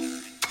now.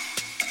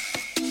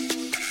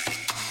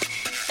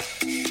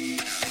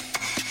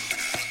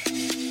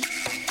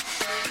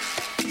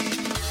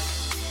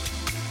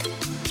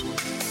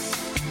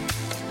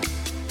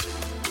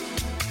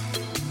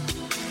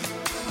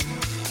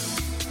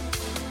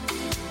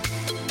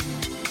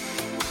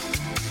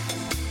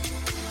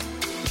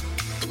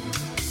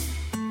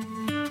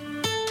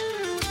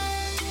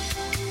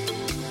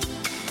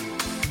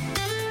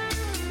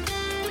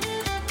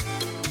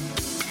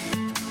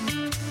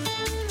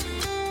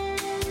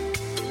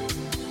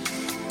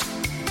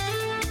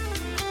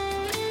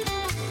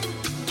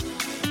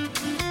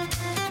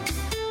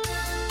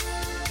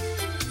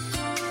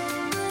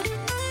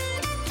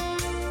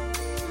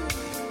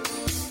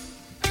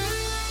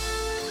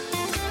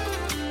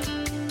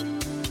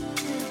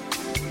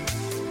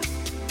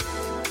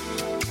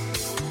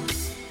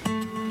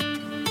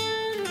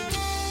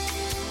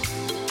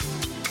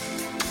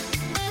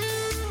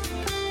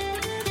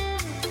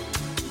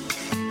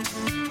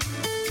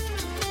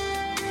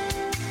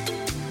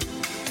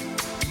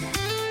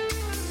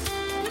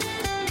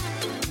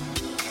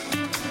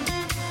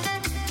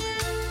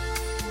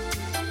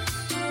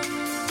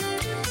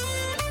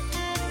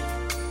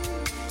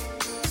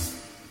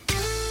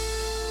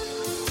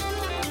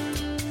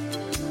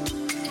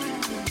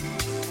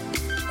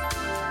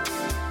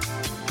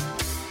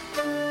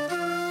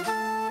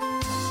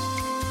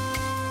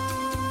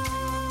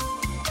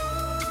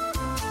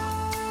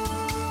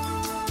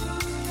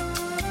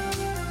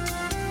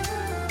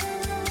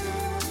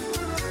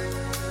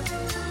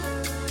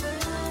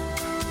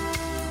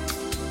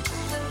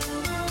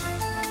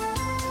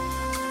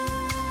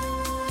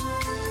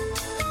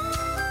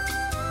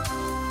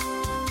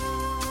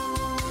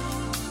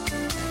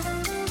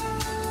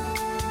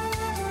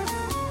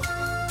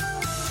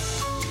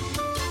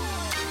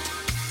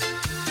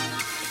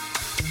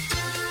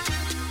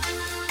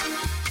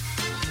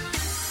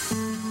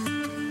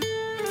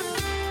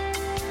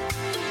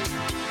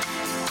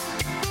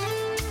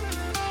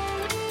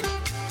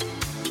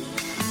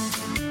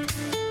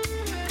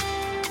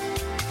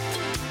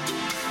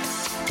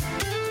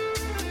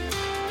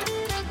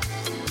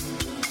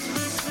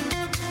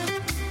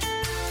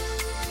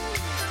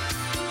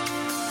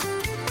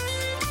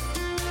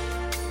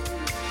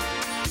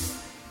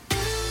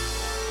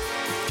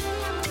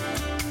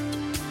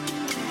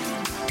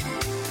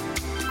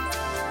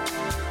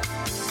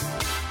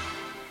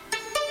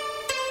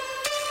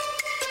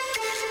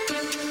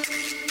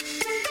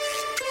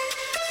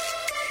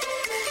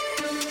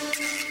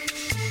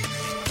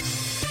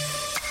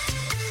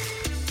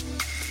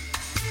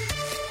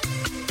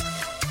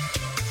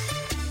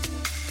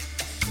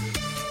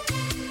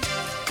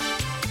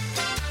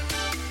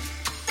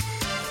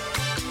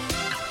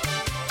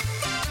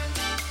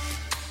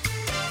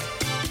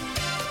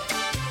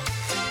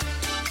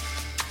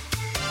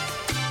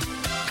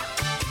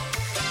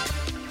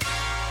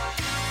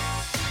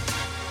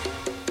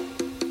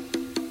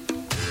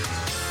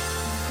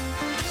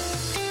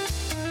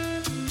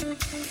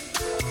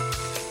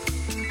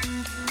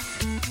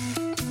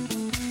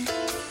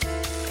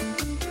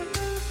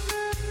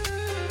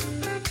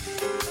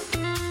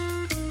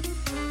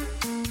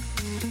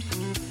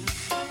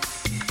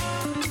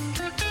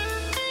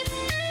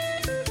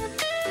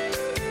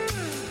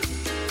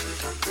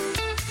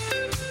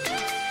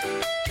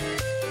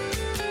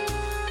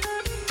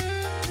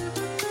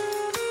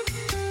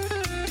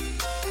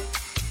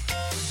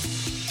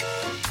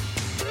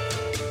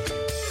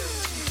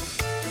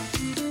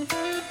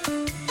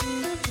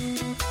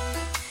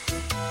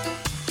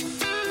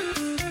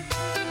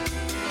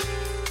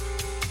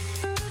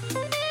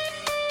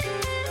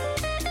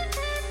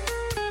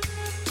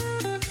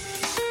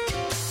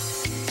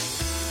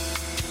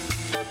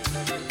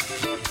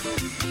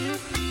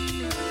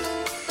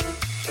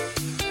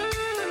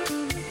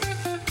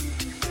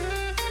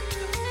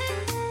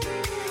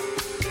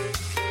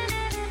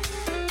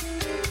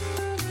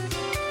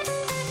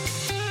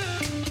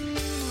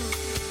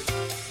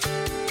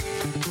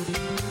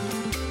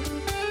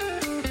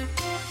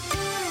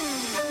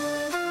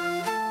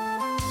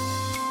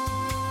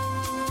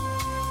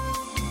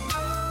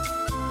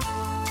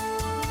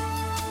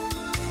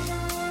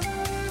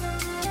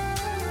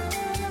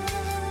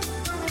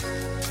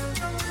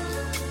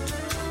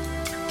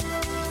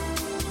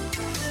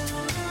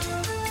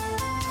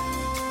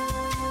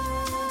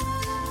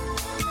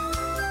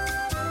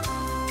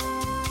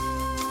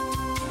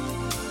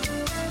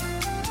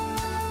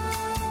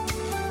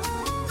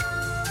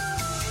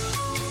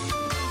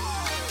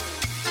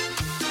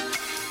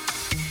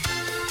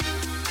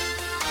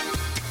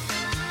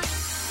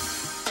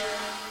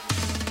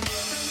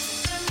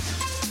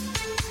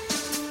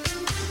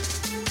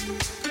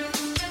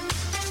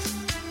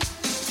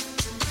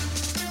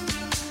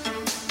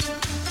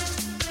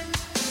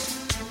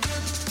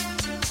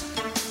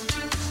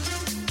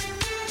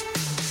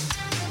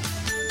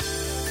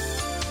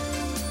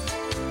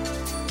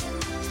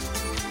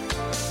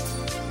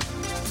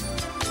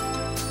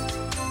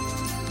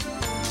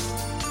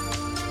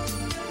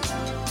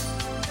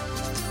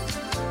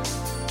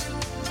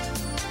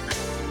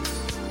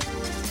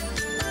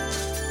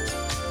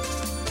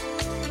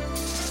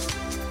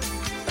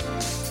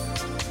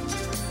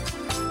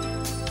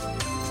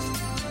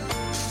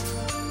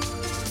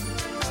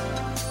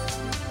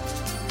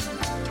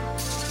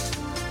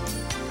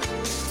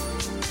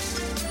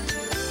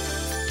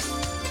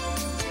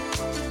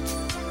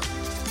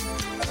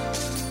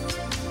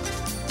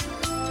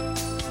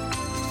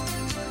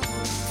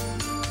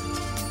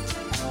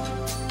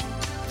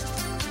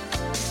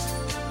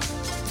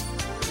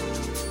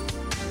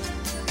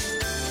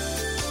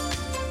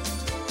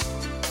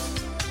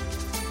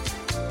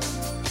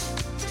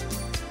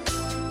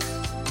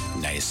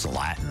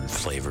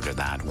 flavor to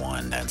that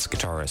one. That's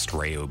guitarist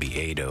Ray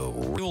Oviedo,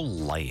 Real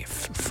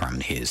Life, from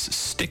his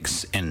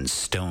Sticks and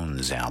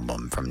Stones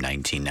album from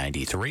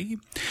 1993.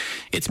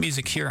 It's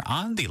music here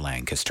on the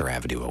Lancaster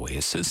Avenue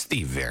Oasis,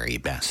 the very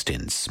best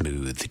in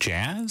smooth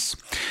jazz.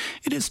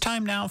 It is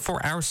time now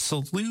for our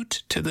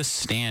Salute to the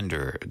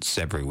Standards.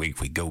 Every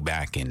week we go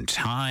back in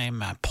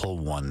time, pull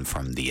one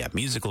from the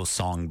musical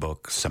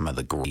songbook, some of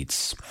the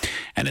greats,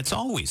 and it's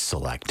always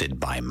selected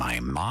by my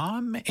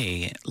mom,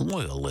 a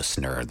loyal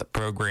listener of the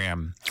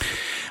program.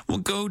 We'll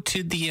go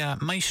to the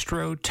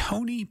maestro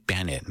Tony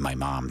Bennett. My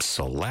mom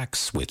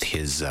selects with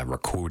his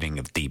recording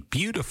of the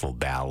beautiful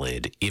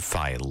ballad If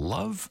I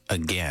Love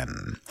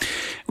Again,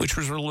 which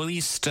was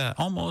released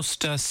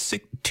almost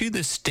to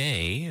this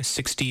day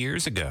 60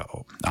 years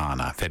ago on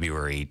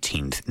February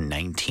 18th,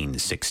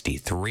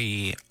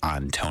 1963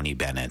 on Tony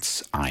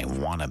Bennett's I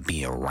Wanna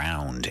Be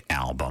Around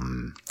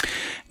album.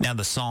 Now,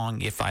 the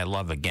song If I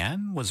Love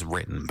Again was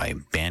written by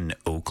Ben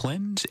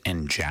Oakland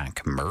and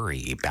Jack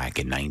Murray back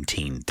in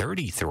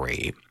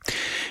 1933,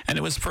 and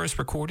it was first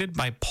recorded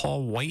by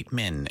Paul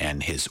Whiteman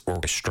and his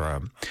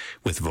orchestra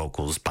with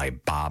vocals by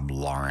Bob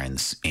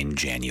Lawrence in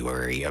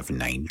January of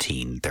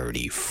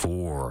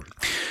 1934.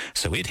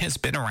 So it has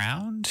been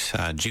around.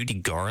 Judy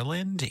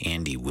Garland,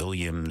 Andy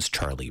Williams,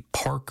 Charlie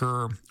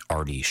Parker,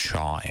 Artie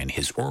Shaw and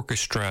his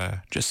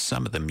orchestra, just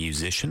some of the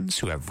musicians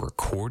who have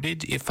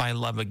recorded If I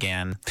Love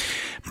Again.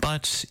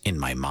 But in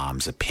my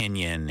mom's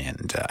opinion,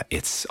 and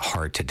it's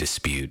hard to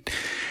dispute,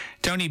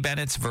 Tony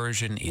Bennett's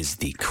version is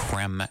the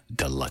creme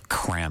de la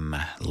creme.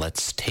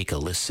 Let's take a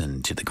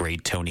listen to the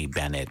great Tony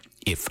Bennett,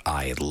 If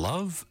I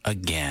Love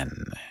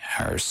Again,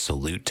 our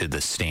salute to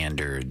the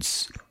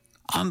standards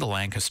on the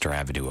Lancaster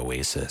Avenue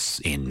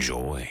Oasis.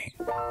 Enjoy.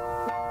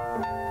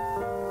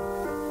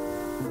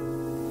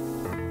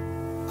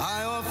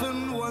 I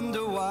often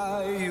wonder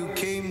why you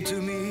came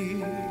to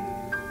me,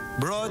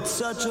 brought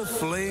such a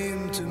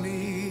flame to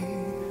me,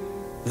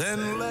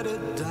 then let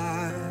it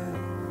die.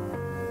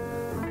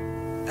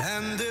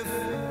 And if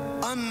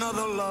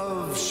another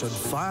love should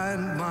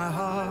find my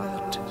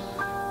heart,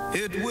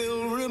 it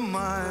will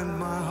remind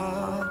my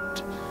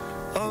heart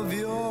of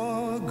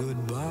your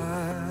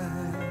goodbye.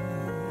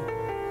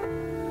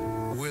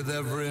 With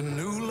every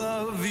new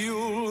love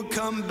you'll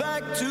come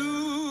back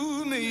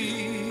to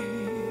me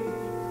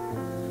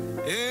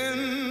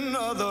in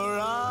other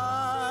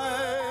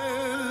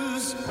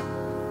eyes.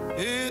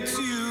 It's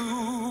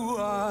you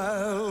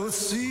I'll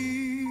see.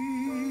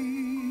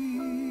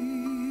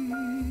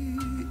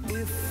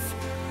 If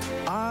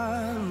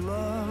I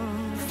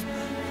love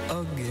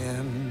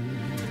again,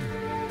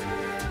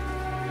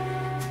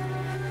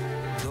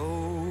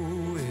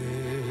 though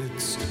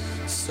it's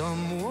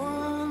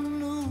someone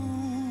new,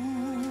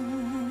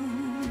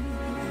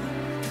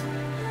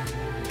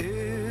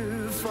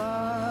 if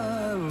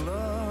I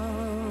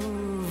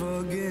love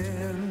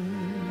again,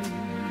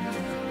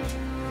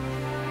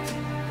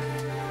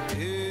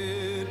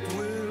 it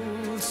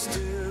will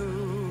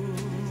still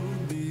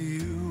be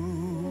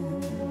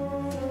you.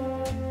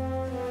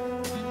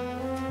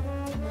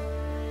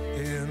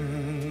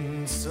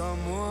 In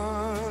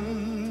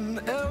someone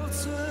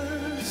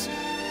else's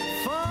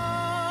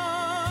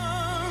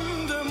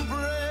fond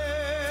embrace,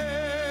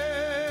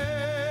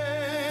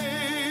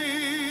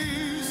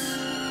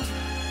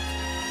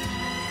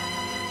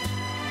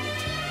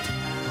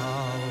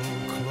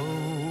 I'll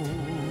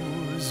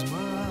close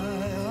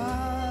my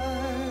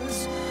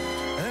eyes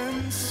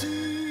and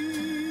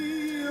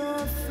see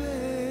your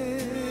face.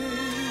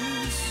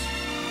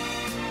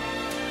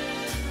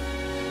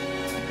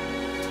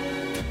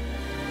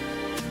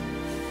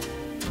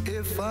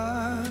 If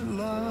I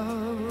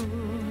love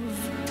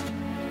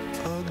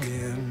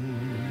again,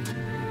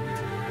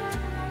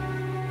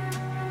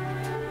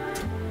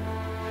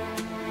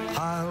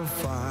 I'll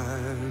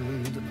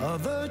find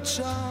other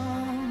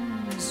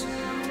charms,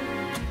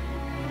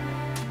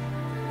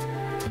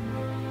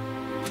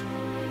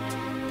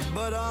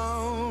 but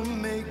I'll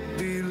make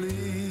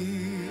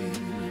believe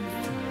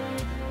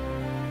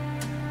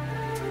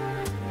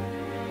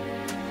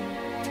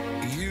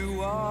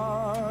you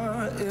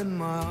are in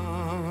my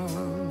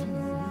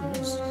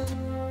arms.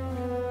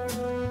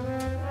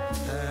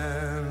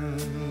 And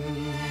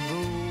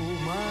though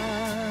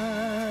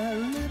my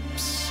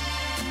lips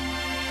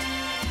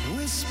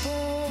whisper I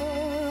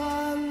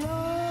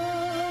love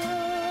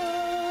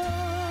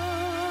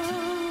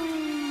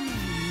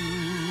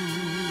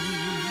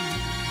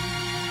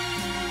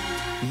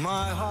you,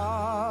 my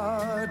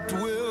heart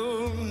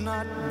will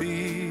not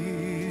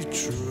be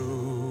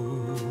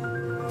true.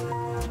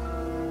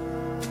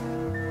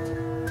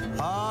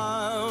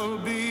 I'll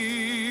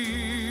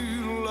be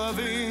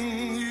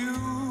loving you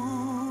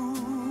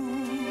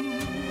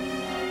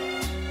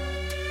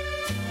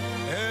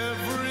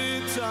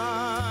every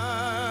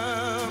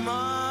time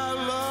I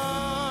love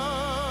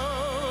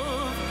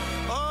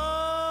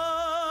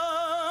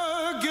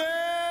again.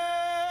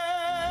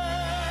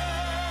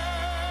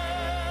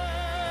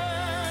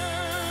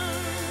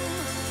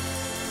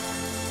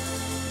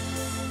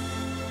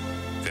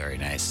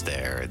 nice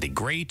there. The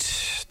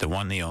great, the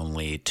one, the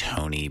only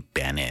Tony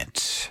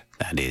Bennett.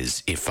 That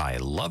is If I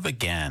Love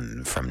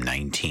Again from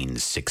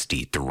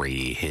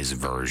 1963, his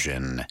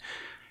version.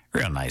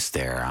 Real nice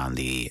there on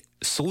the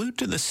Salute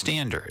to the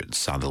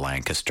Standards on the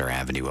Lancaster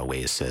Avenue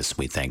Oasis.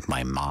 We thank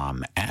my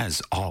mom,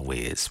 as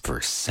always,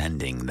 for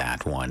sending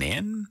that one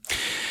in.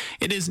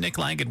 It is Nick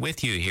Langan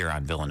with you here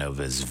on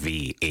Villanova's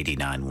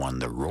V89.1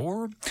 The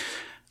Roar.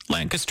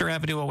 Lancaster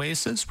Avenue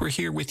Oasis, we're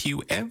here with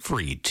you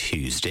every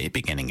Tuesday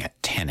beginning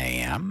at 10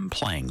 a.m.,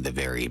 playing the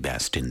very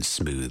best in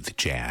smooth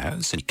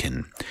jazz. You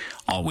can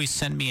always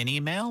send me an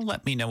email.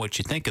 Let me know what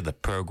you think of the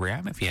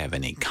program. If you have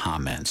any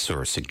comments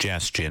or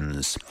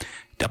suggestions,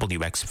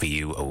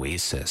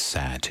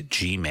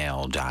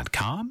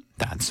 wxvuoasis@gmail.com.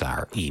 That's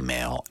our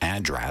email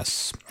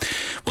address.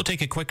 We'll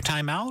take a quick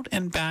time out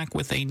and back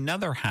with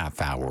another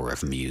half hour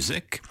of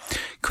music.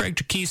 Craig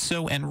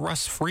Traquiso and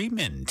Russ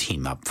Freeman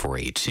team up for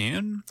a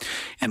tune.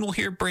 And we'll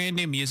hear brand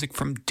new music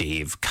from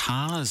Dave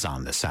Kaz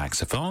on the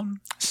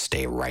saxophone.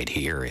 Stay right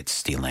here.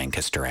 It's the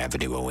Lancaster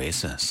Avenue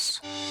Oasis.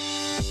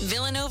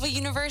 Villanova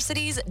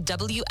University's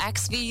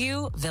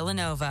WXVU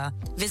Villanova.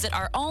 Visit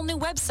our all-new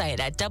website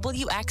at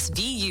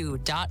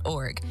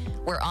wxvu.org.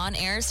 We're on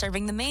air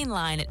serving the main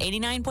line at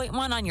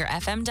 89.1 on your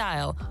FM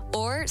dial,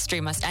 or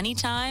stream us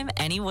anytime,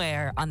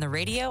 anywhere on the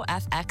Radio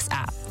FX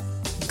app.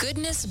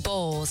 Goodness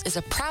Bowls is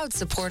a proud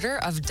supporter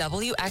of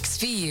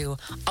WXVU,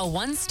 a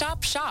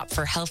one-stop shop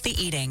for healthy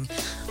eating.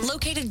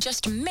 Located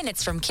just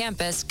minutes from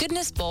campus,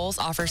 Goodness Bowls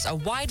offers a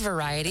wide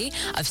variety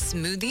of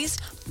smoothies,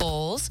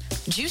 bowls,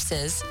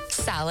 juices,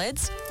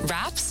 salads,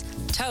 wraps,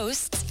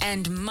 toasts,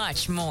 and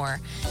much more.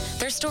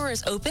 Their store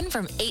is open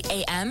from 8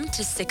 a.m.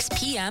 to 6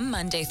 p.m.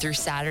 Monday through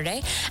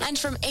Saturday, and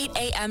from 8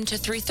 a.m. to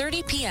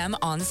 3:30 p.m.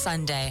 on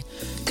Sunday.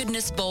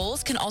 Goodness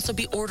Bowls can also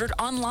be ordered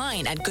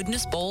online at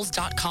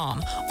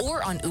goodnessbowls.com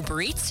or on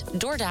Uber Eats,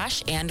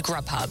 DoorDash, and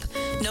Grubhub.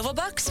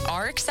 Novabucks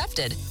are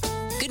accepted.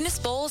 Goodness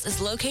Bowls is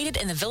located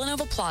in the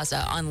Villanova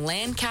Plaza on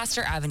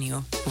Lancaster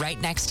Avenue,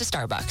 right next to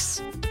Starbucks.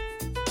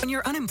 When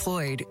you're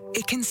unemployed,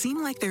 it can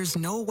seem like there's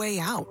no way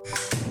out.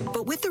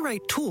 But with the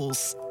right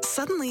tools,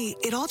 suddenly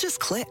it all just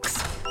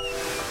clicks.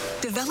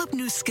 Develop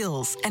new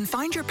skills and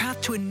find your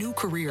path to a new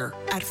career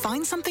at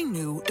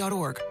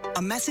findsomethingnew.org.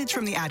 A message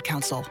from the Ad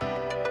Council.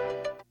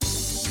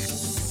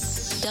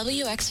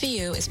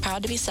 WXVU is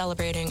proud to be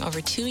celebrating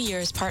over 2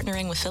 years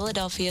partnering with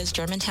Philadelphia's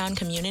Germantown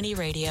Community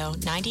Radio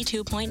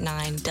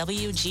 92.9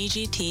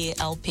 WGGT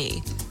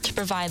LP to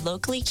provide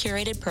locally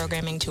curated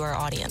programming to our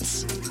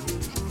audience.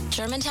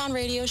 Germantown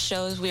Radio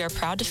shows we are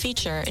proud to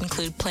feature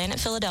include Planet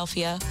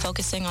Philadelphia,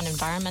 focusing on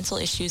environmental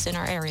issues in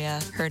our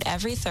area, heard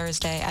every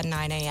Thursday at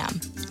 9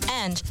 a.m.,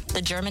 and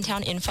the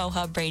Germantown Info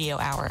Hub Radio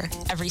Hour,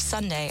 every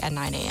Sunday at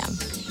 9 a.m.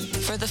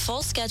 For the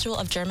full schedule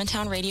of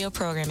Germantown radio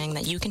programming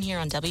that you can hear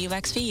on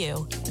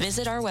WXVU,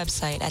 visit our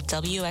website at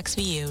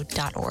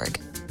wxvu.org.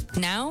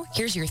 Now,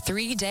 here's your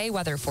 3-day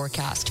weather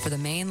forecast for the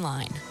main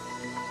line.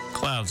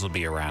 Clouds will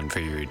be around for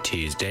your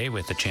Tuesday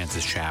with a chance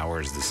of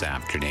showers this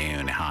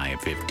afternoon, high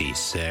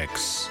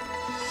 56.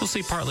 We'll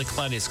see partly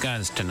cloudy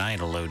skies tonight,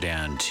 a low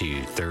down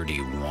to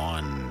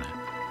 31.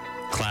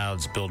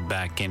 Clouds build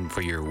back in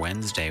for your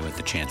Wednesday with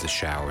a chance of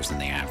showers in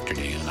the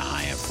afternoon, a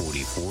high of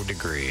 44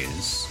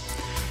 degrees.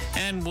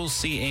 And we'll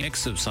see a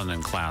mix of sun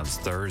and clouds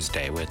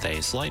Thursday with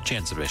a slight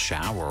chance of a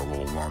shower.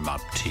 Will warm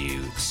up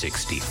to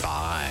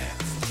 65.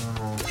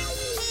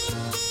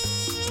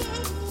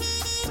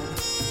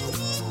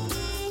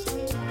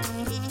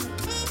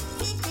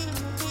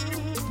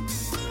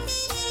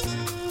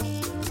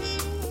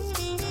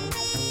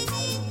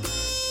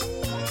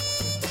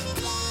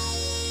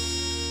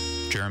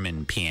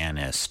 German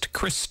pianist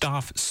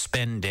Christoph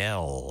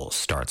Spendel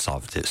starts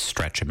off this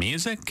stretch of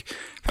music.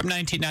 From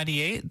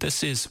 1998,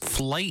 this is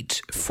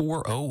Flight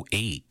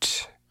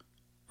 408,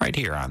 right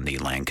here on the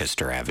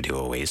Lancaster Avenue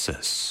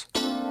Oasis.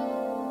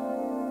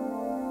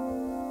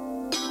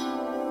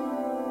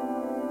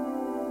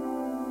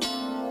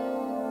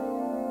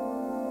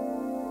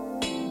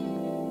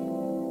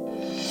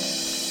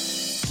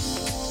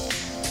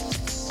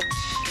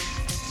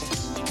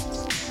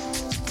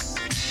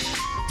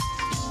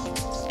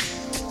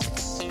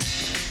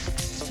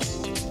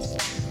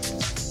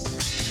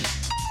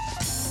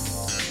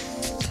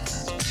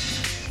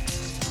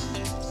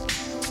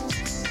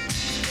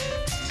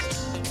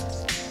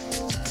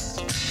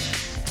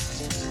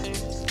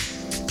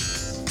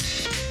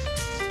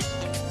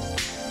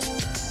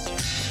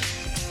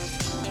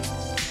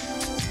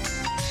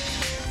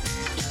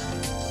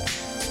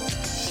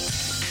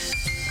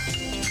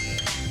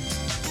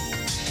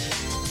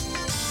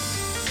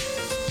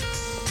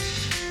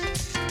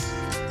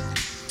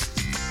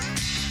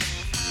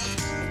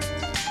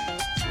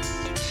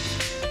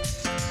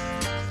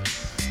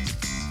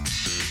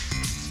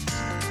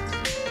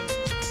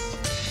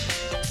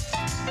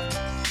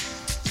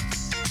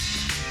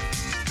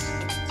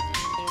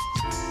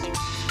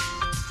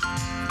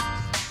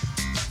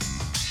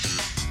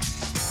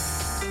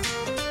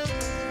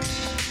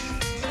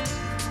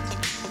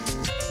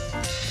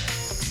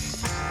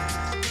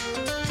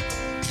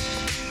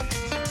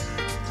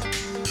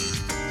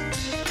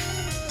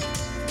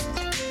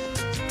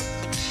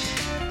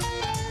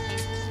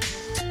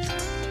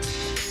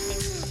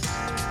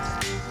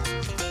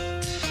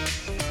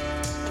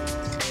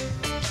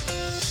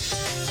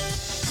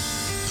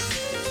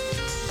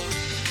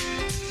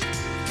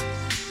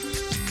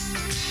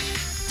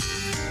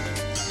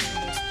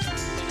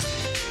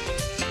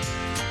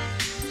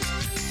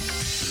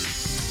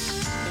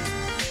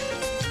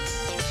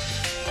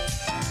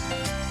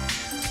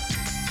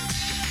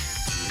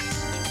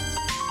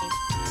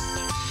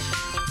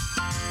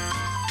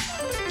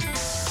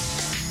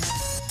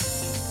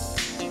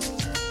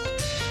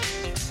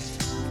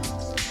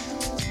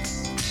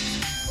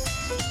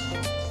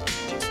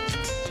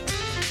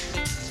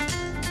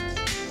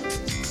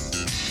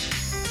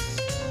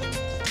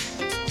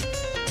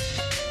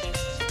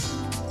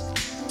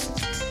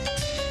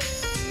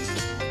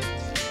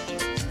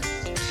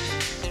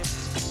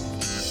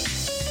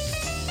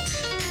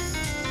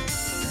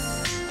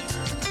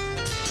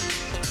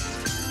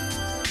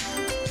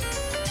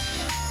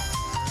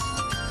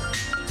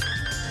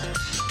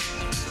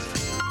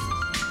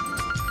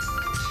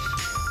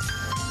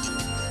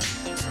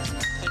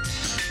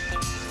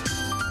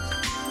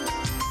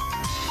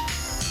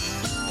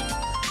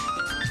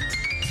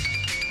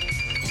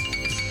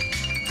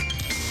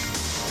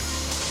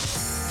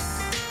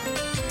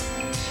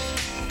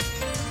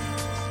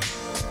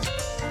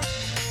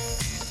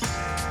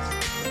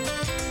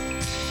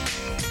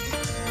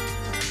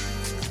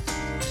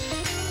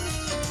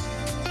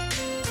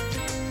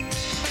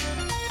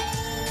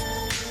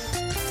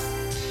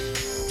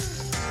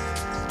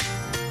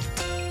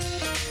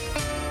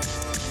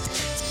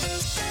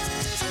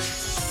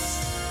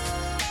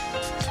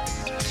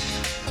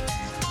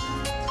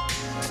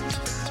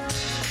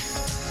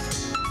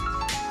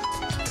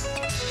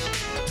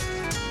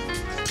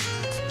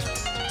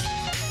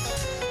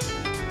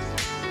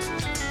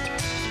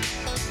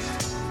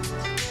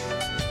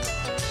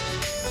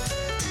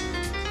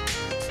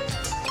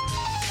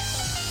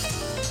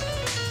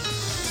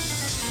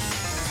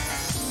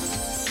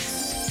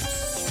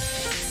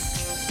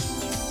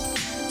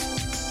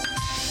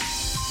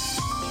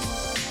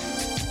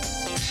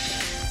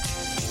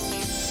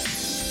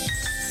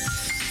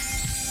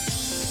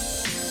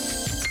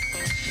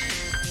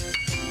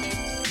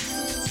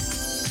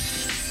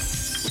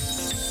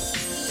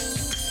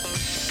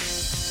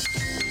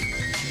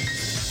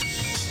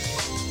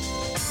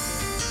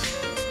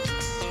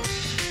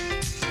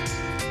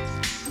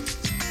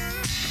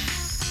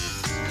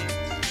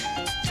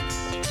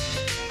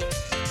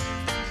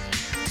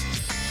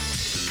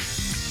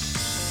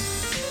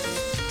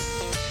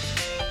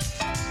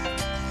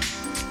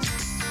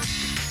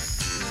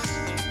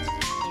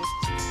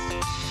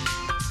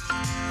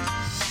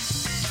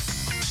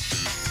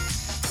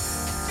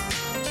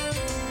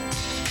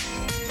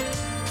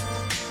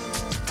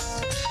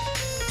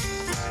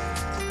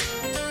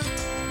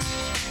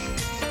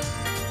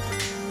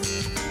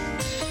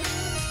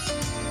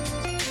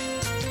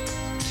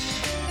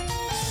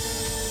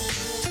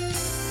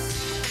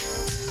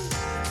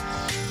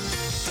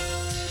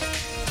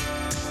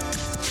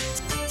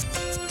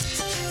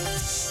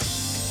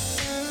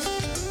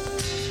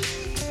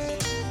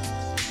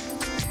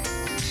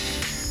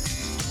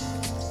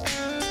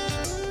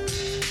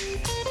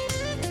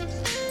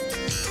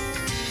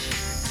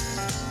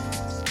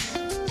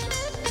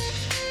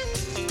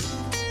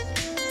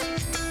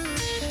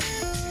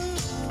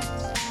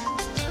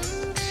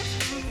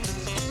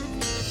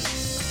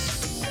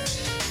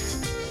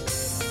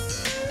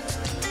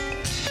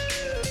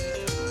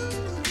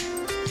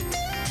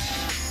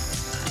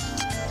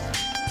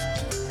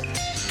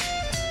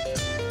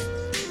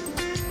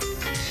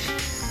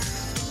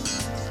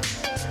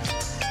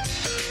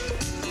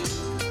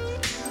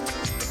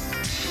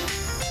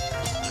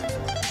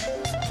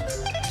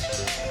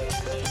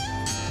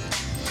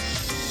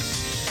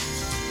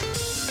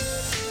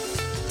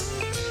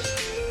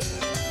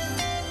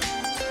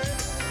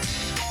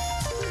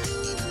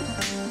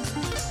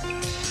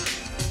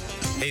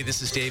 Hey,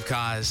 this is Dave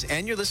Kaz,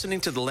 and you're listening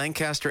to the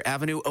Lancaster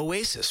Avenue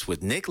Oasis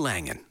with Nick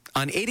Langan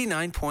on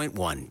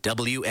 89.1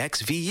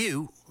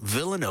 WXVU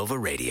Villanova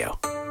Radio.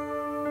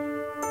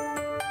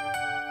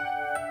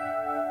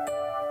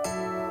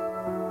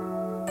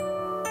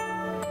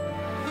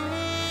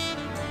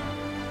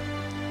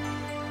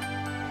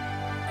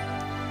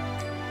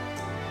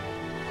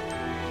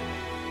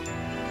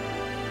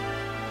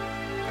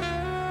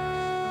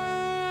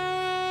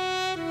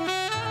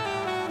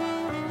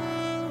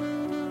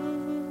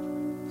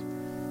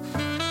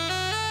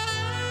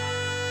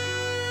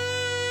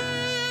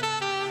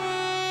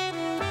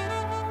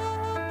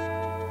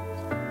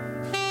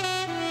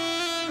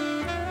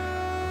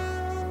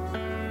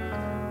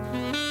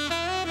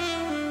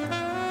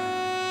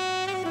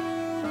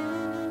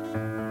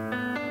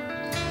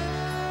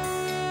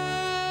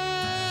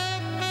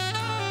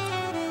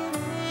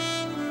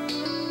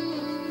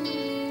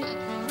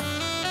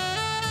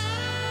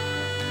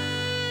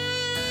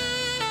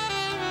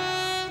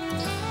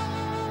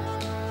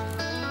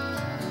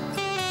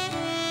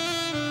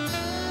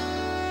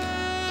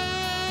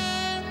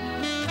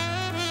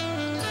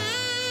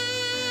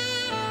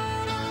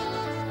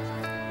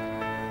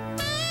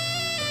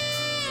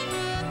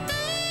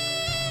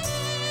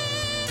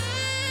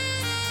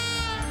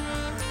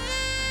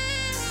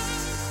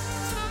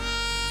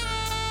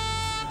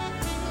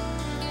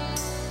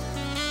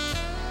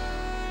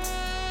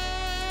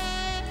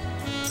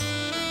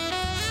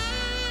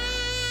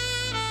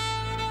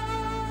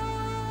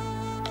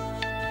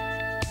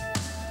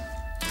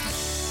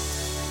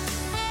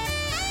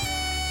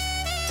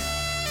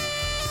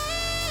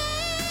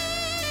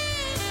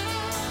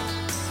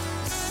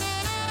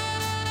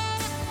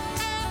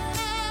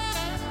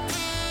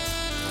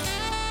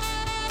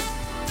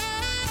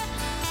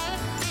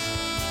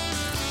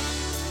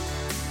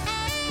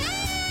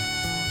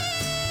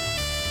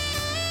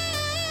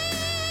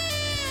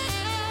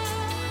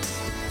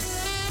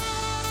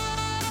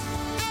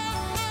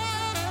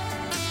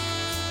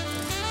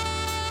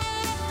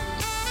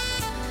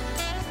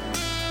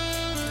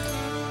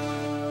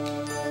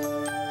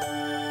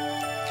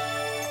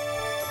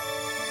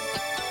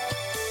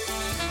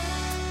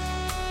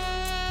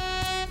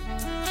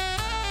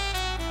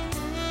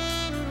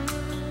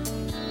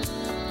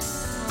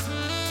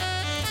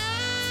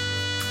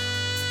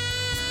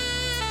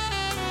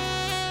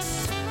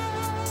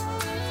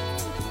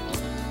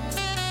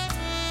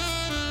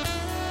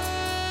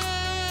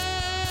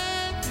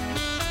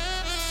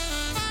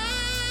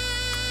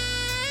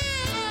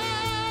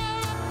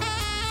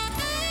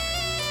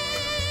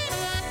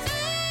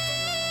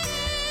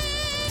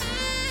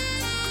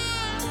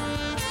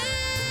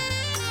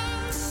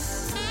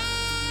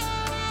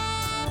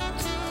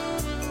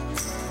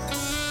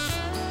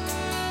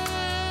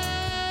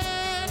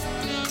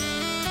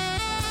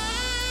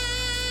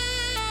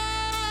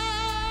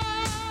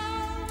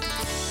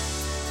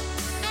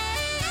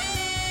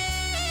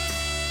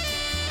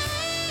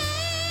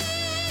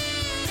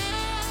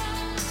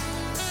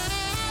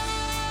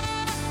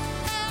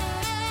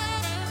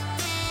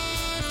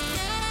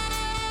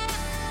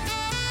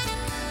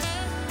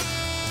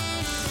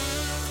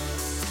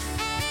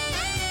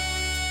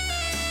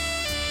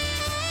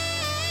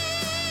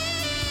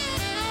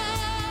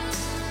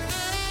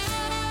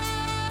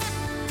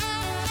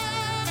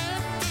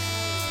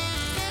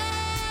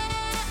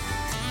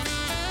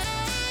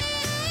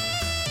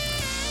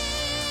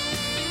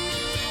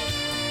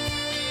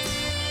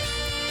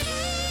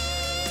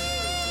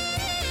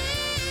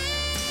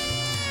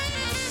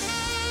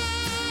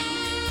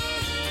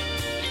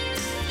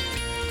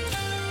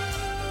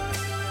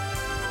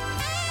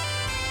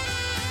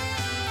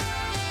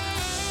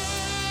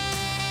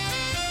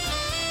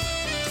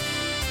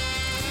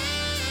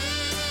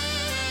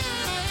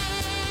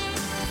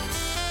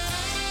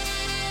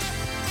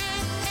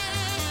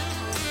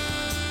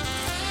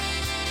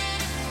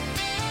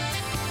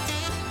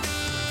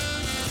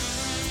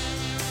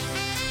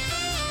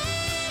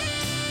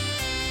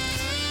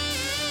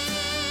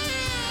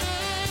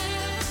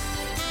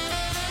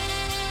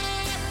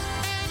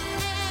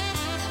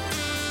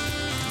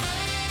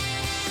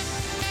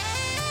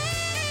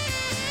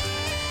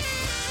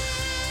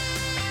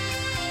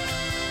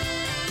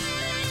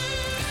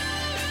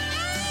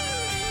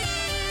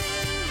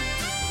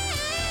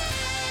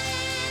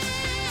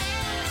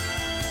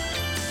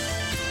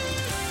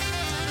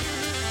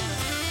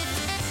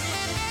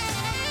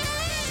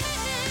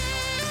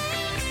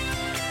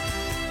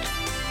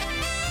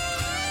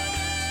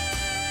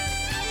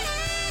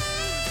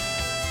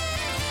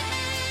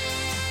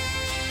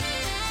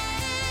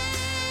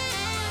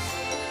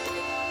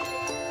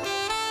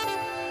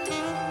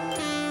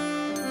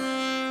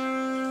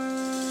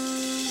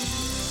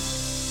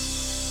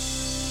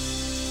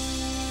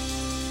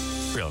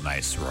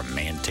 nice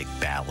romantic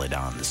ballad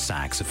on the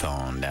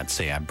saxophone. That's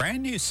a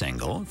brand new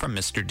single from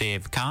Mr.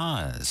 Dave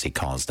Koz. He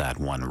calls that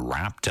one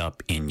Wrapped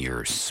Up in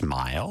Your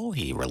Smile.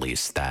 He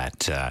released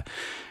that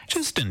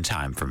just in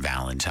time for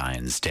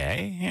Valentine's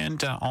Day,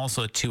 and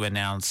also to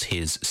announce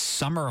his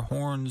Summer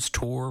Horns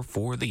tour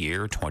for the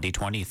year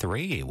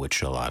 2023,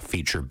 which will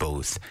feature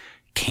both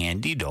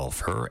Candy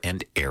Dulfer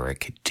and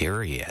Eric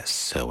Darius.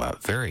 So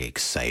very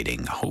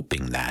exciting,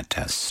 hoping that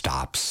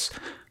stops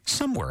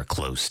somewhere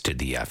close to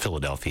the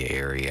Philadelphia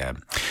area.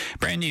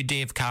 Brand new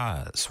Dave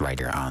Koz, right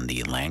here on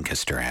the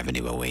Lancaster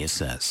Avenue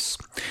Oasis.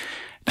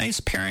 Nice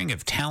pairing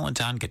of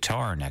talent on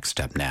guitar next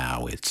up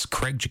now. It's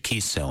Craig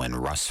Giachiso and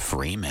Russ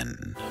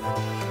Freeman.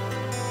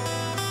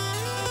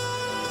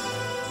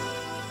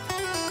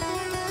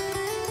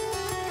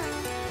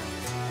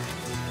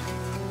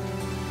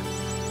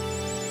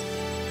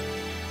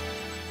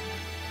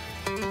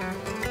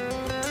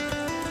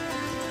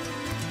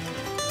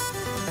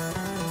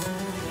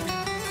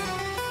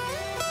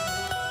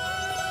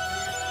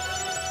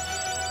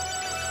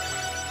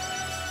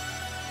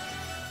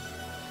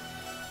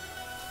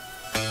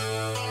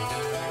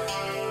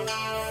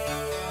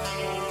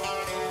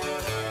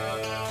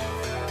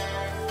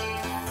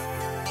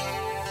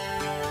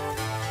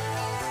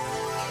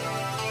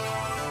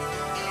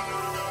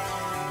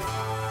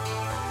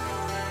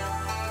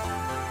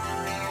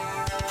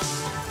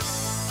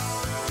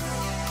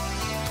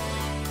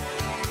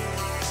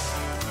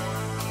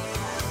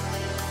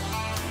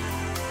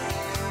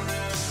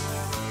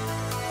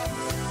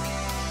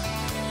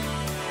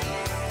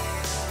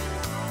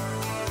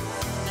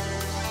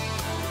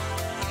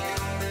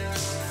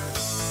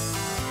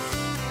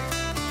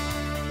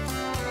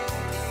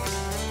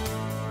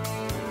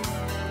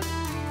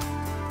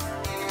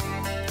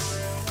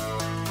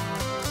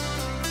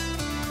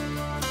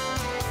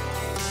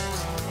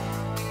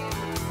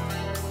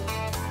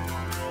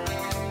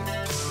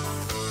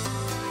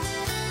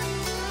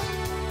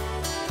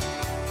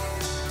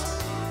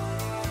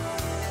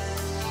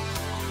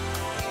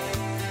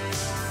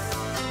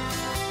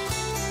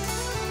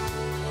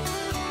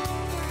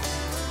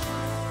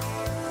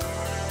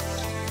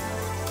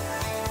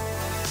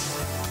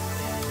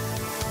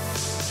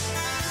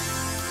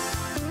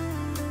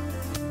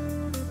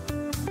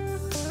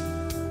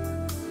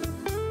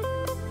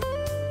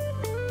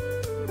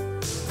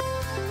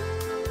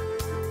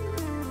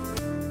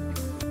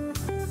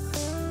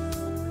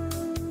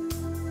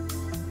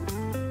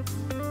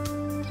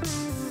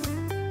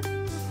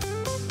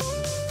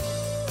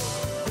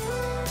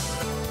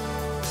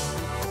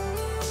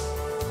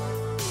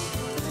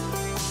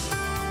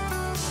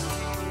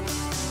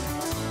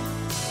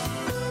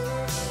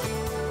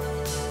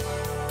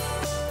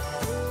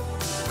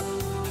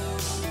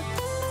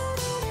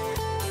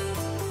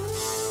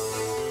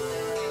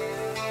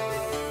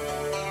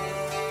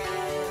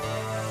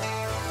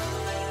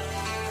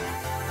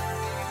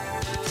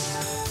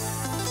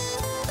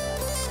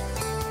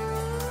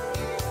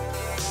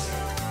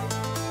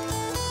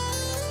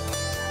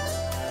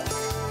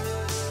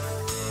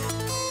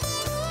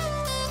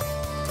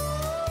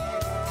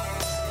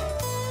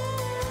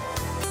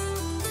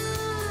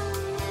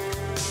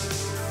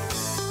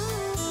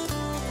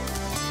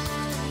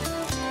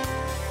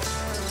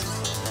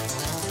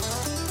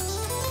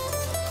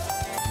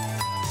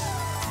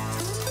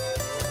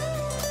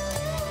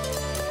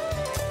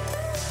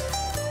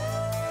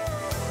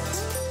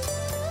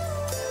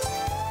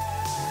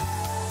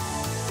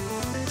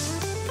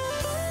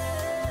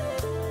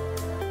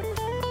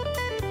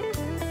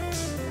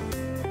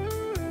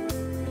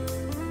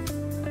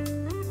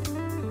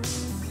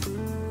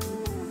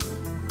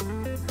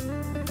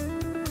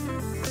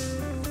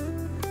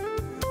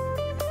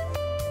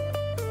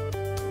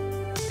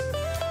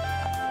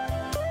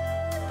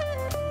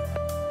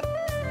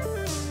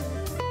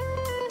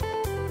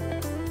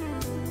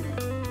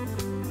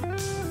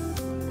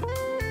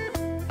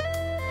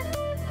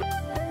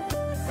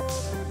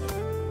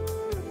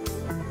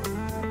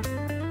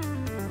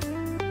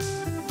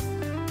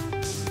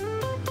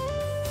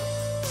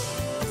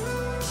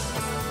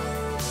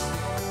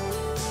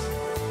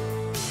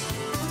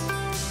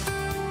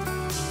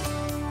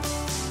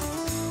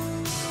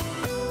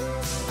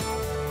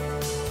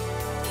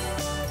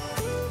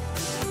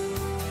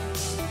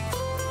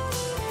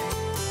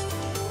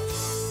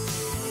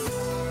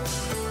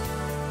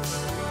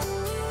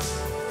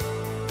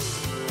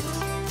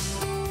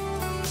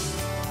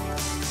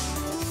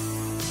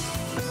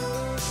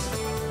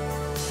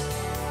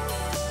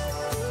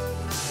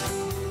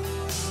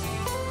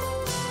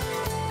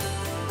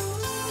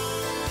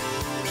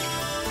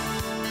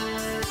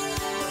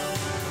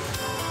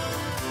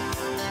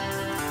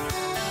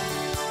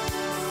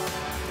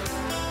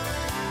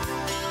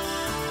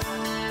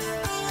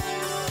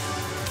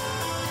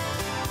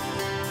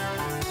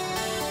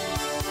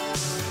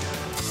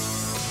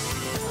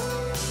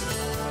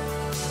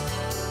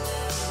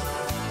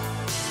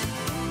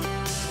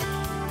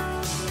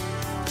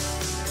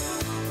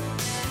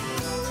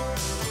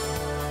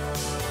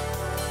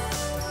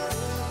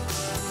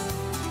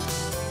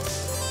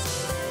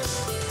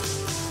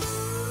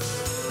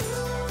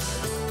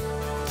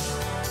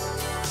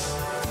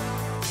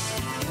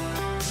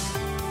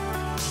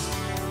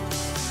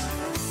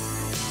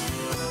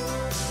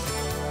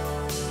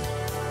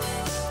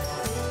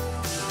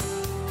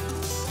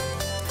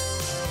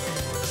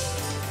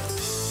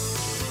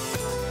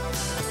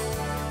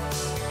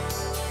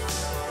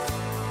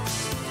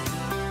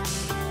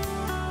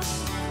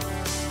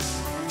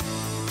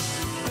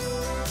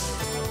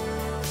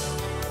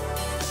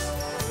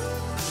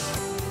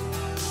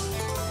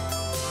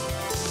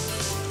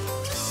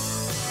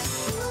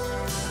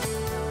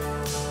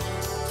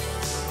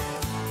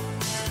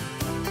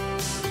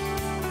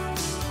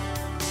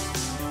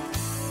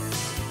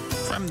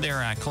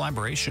 their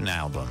collaboration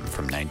album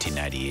from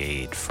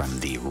 1998, From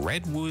the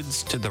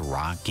Redwoods to the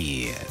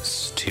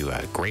Rockies, two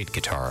great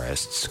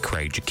guitarists,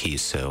 Craig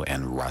Giachiso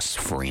and Russ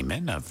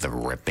Freeman of the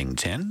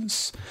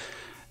Rippingtons.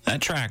 That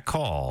track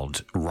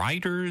called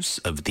Riders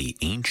of the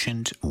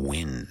Ancient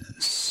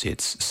Winds.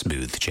 It's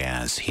smooth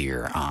jazz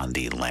here on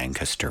the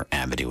Lancaster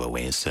Avenue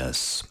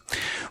Oasis.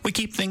 We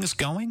keep things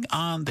going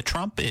on the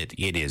trumpet.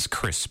 It is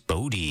Chris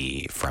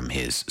Bodie from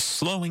his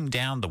Slowing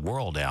Down the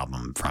World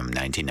album from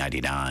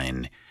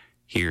 1999.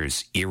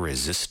 Here's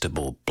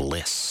Irresistible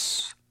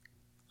Bliss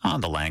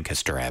on the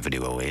Lancaster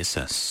Avenue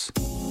Oasis.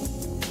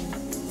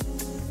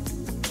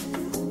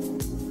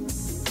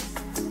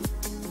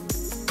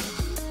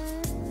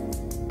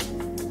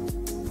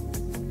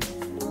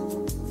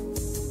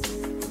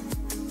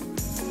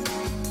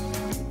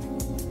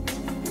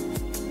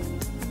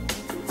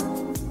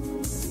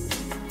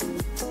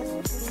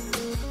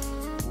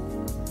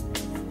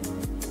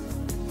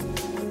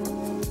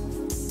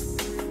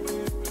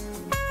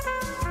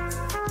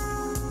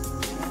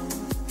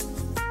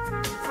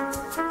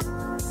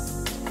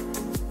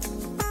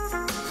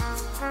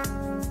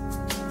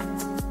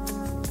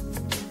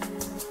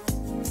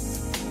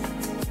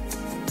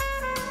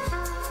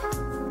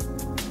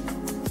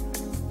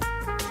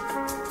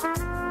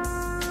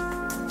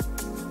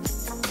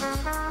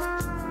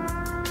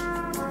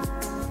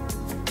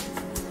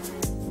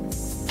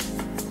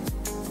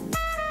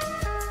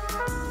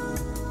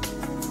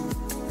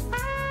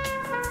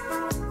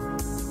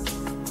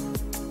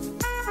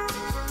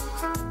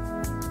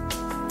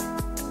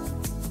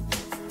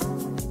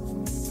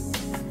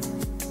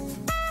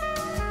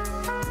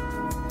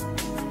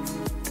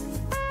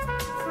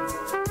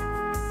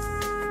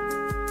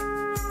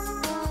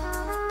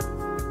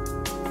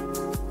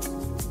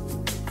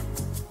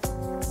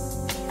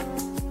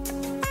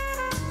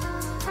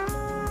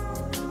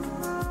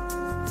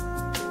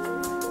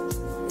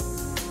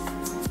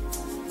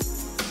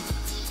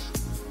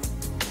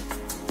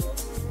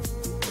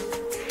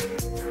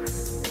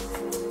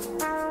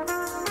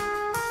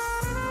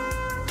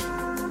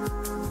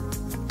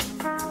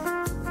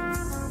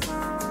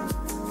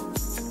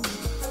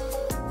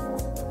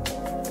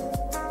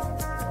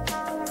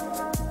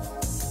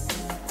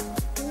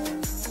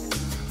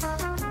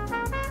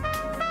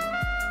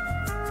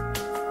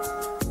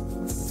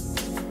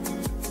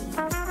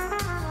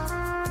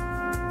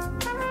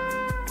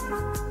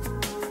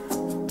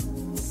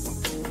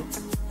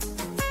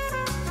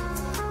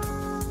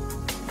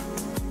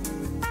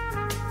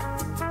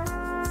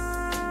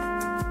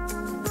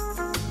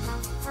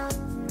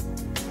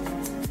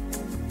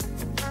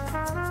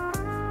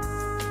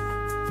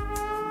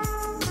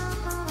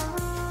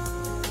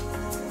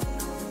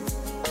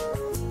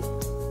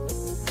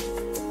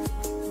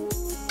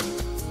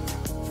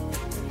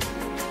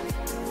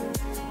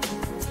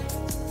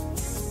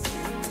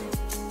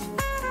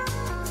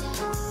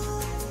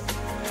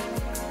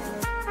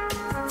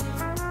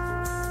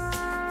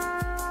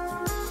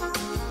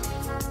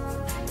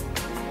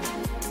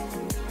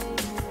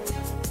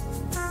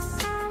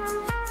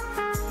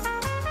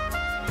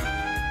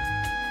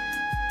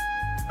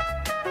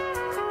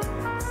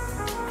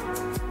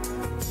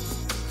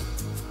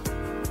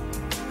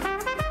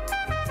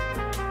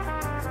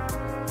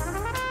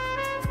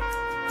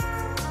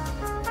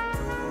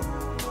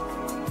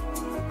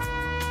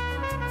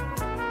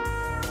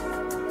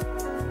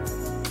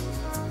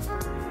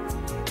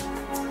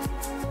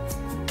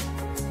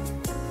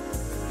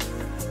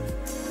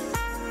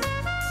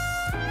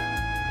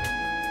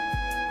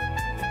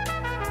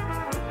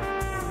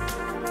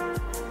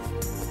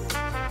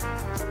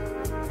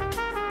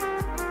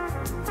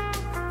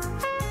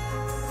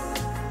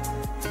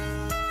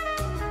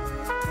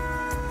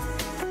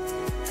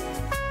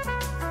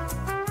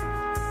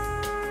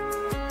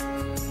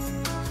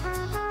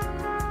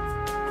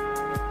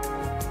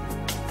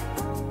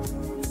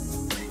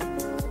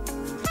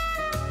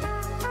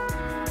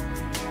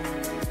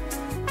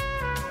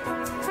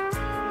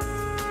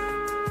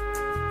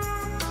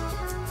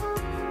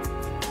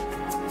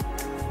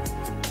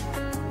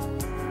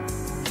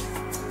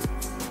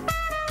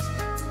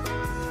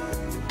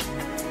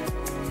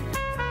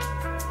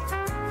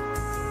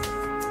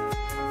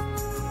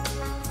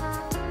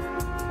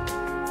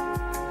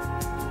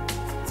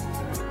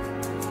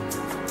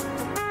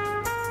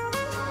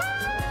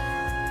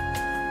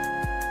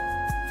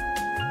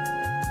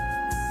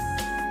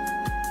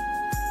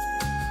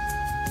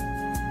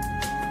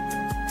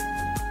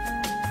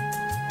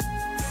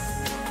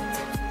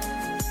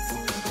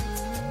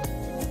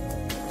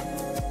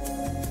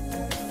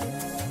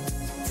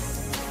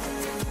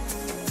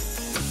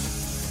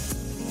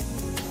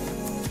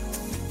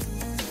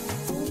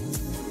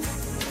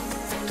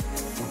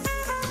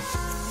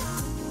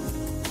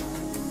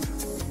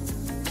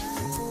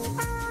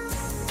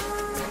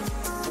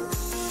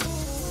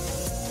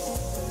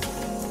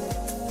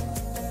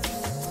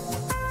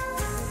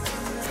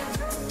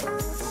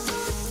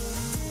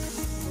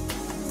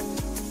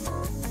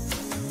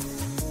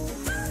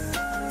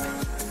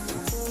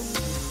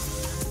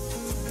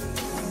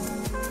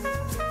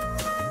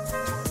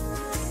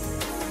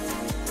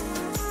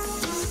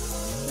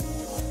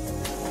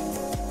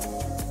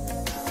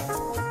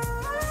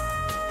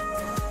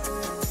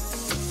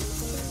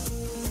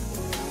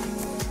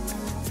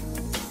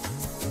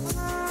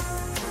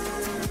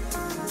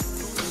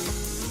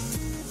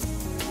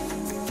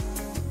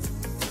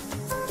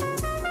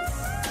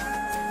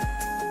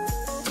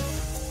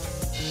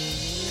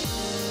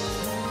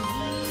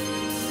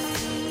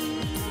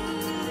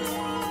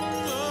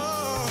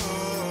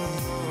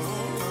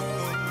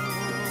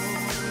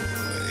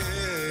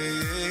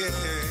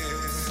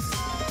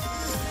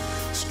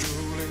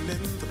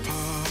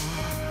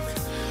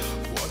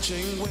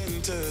 watching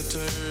winter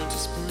turn to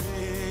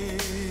spring.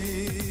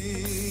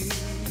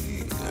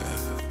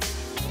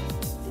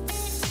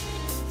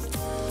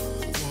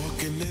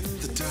 Walking in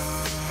the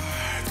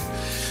dark,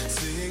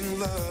 seeing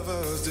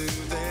lovers do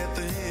their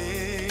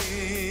thing.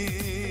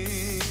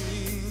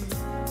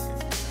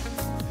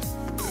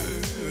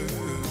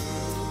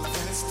 Ooh,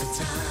 that's the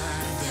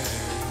time that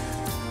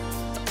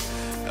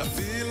I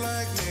feel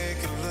like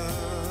making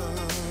love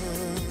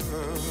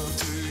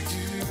to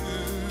you.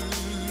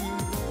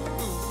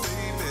 Ooh,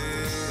 baby,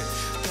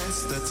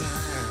 that's the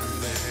time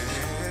that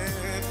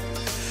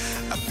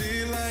I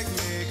feel like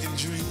making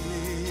dreams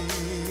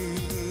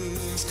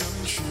come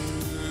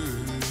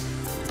true.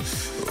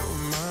 Oh,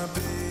 my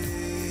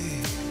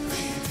baby,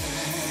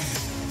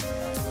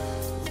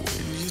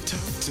 when you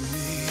talk to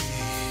me,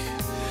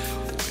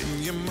 when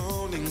you're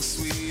moaning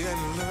sweet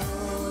and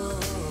low,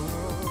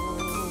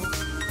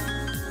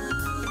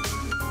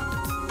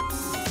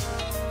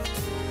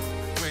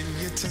 when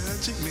you're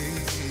touching me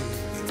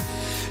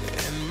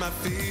and my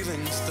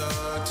feelings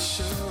start to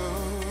show.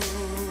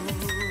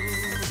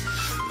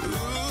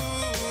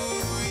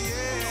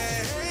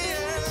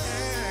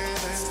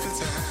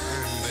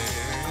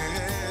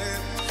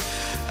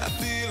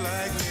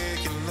 Like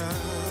making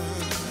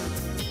love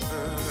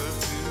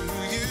to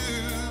you,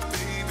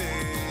 baby,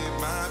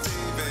 my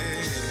baby.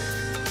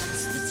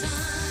 That's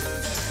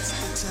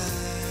the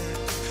time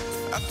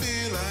I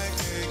feel like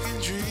making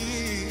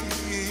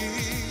dreams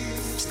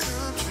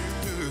come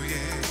true,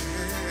 yeah.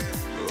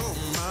 Oh,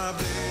 my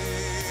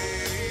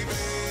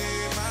baby,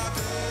 my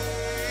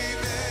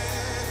baby.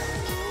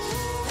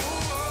 Oh,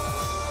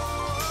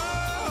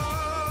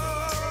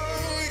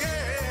 yeah.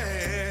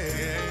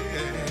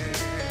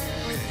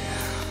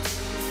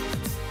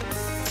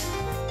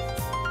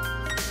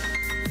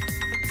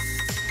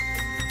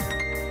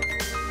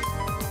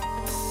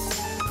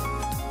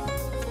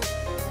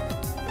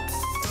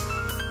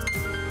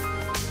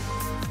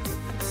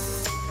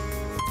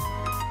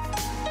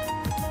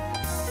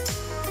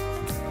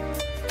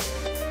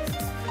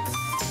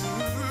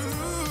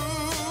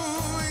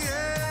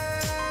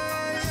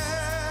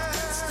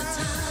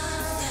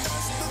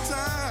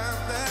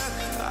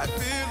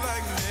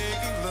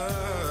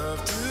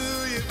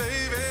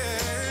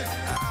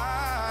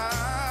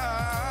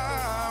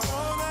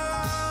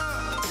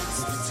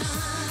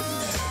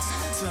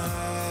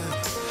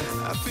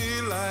 I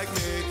feel like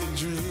making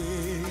dreams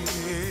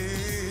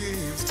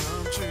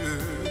come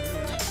true.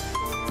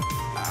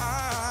 I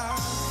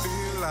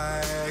feel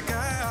like I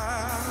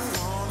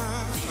wanna.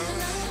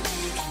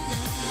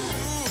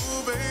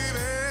 Ooh,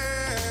 baby,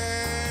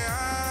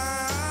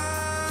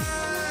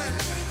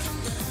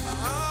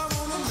 I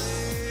wanna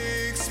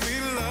make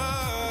sweet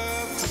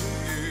love to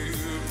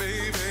you,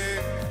 baby.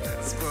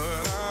 That's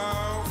what I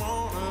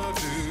wanna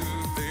do,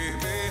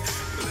 baby.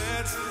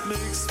 Let's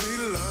make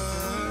sweet love.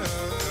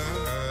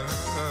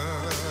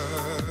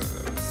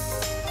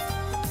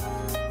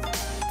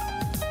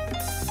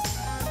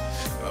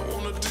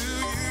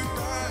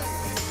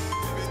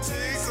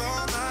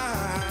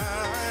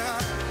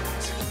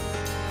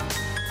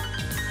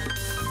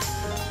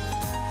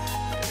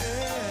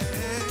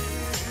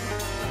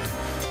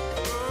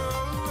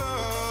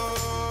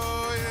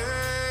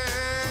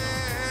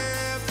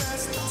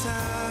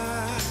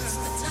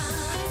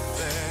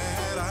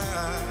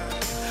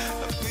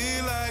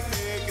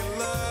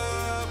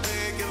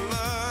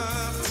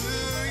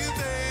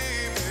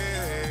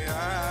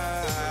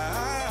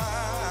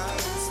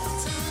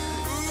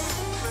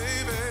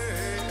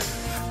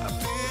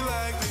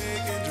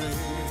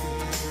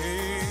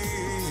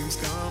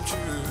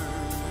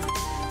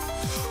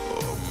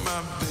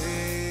 My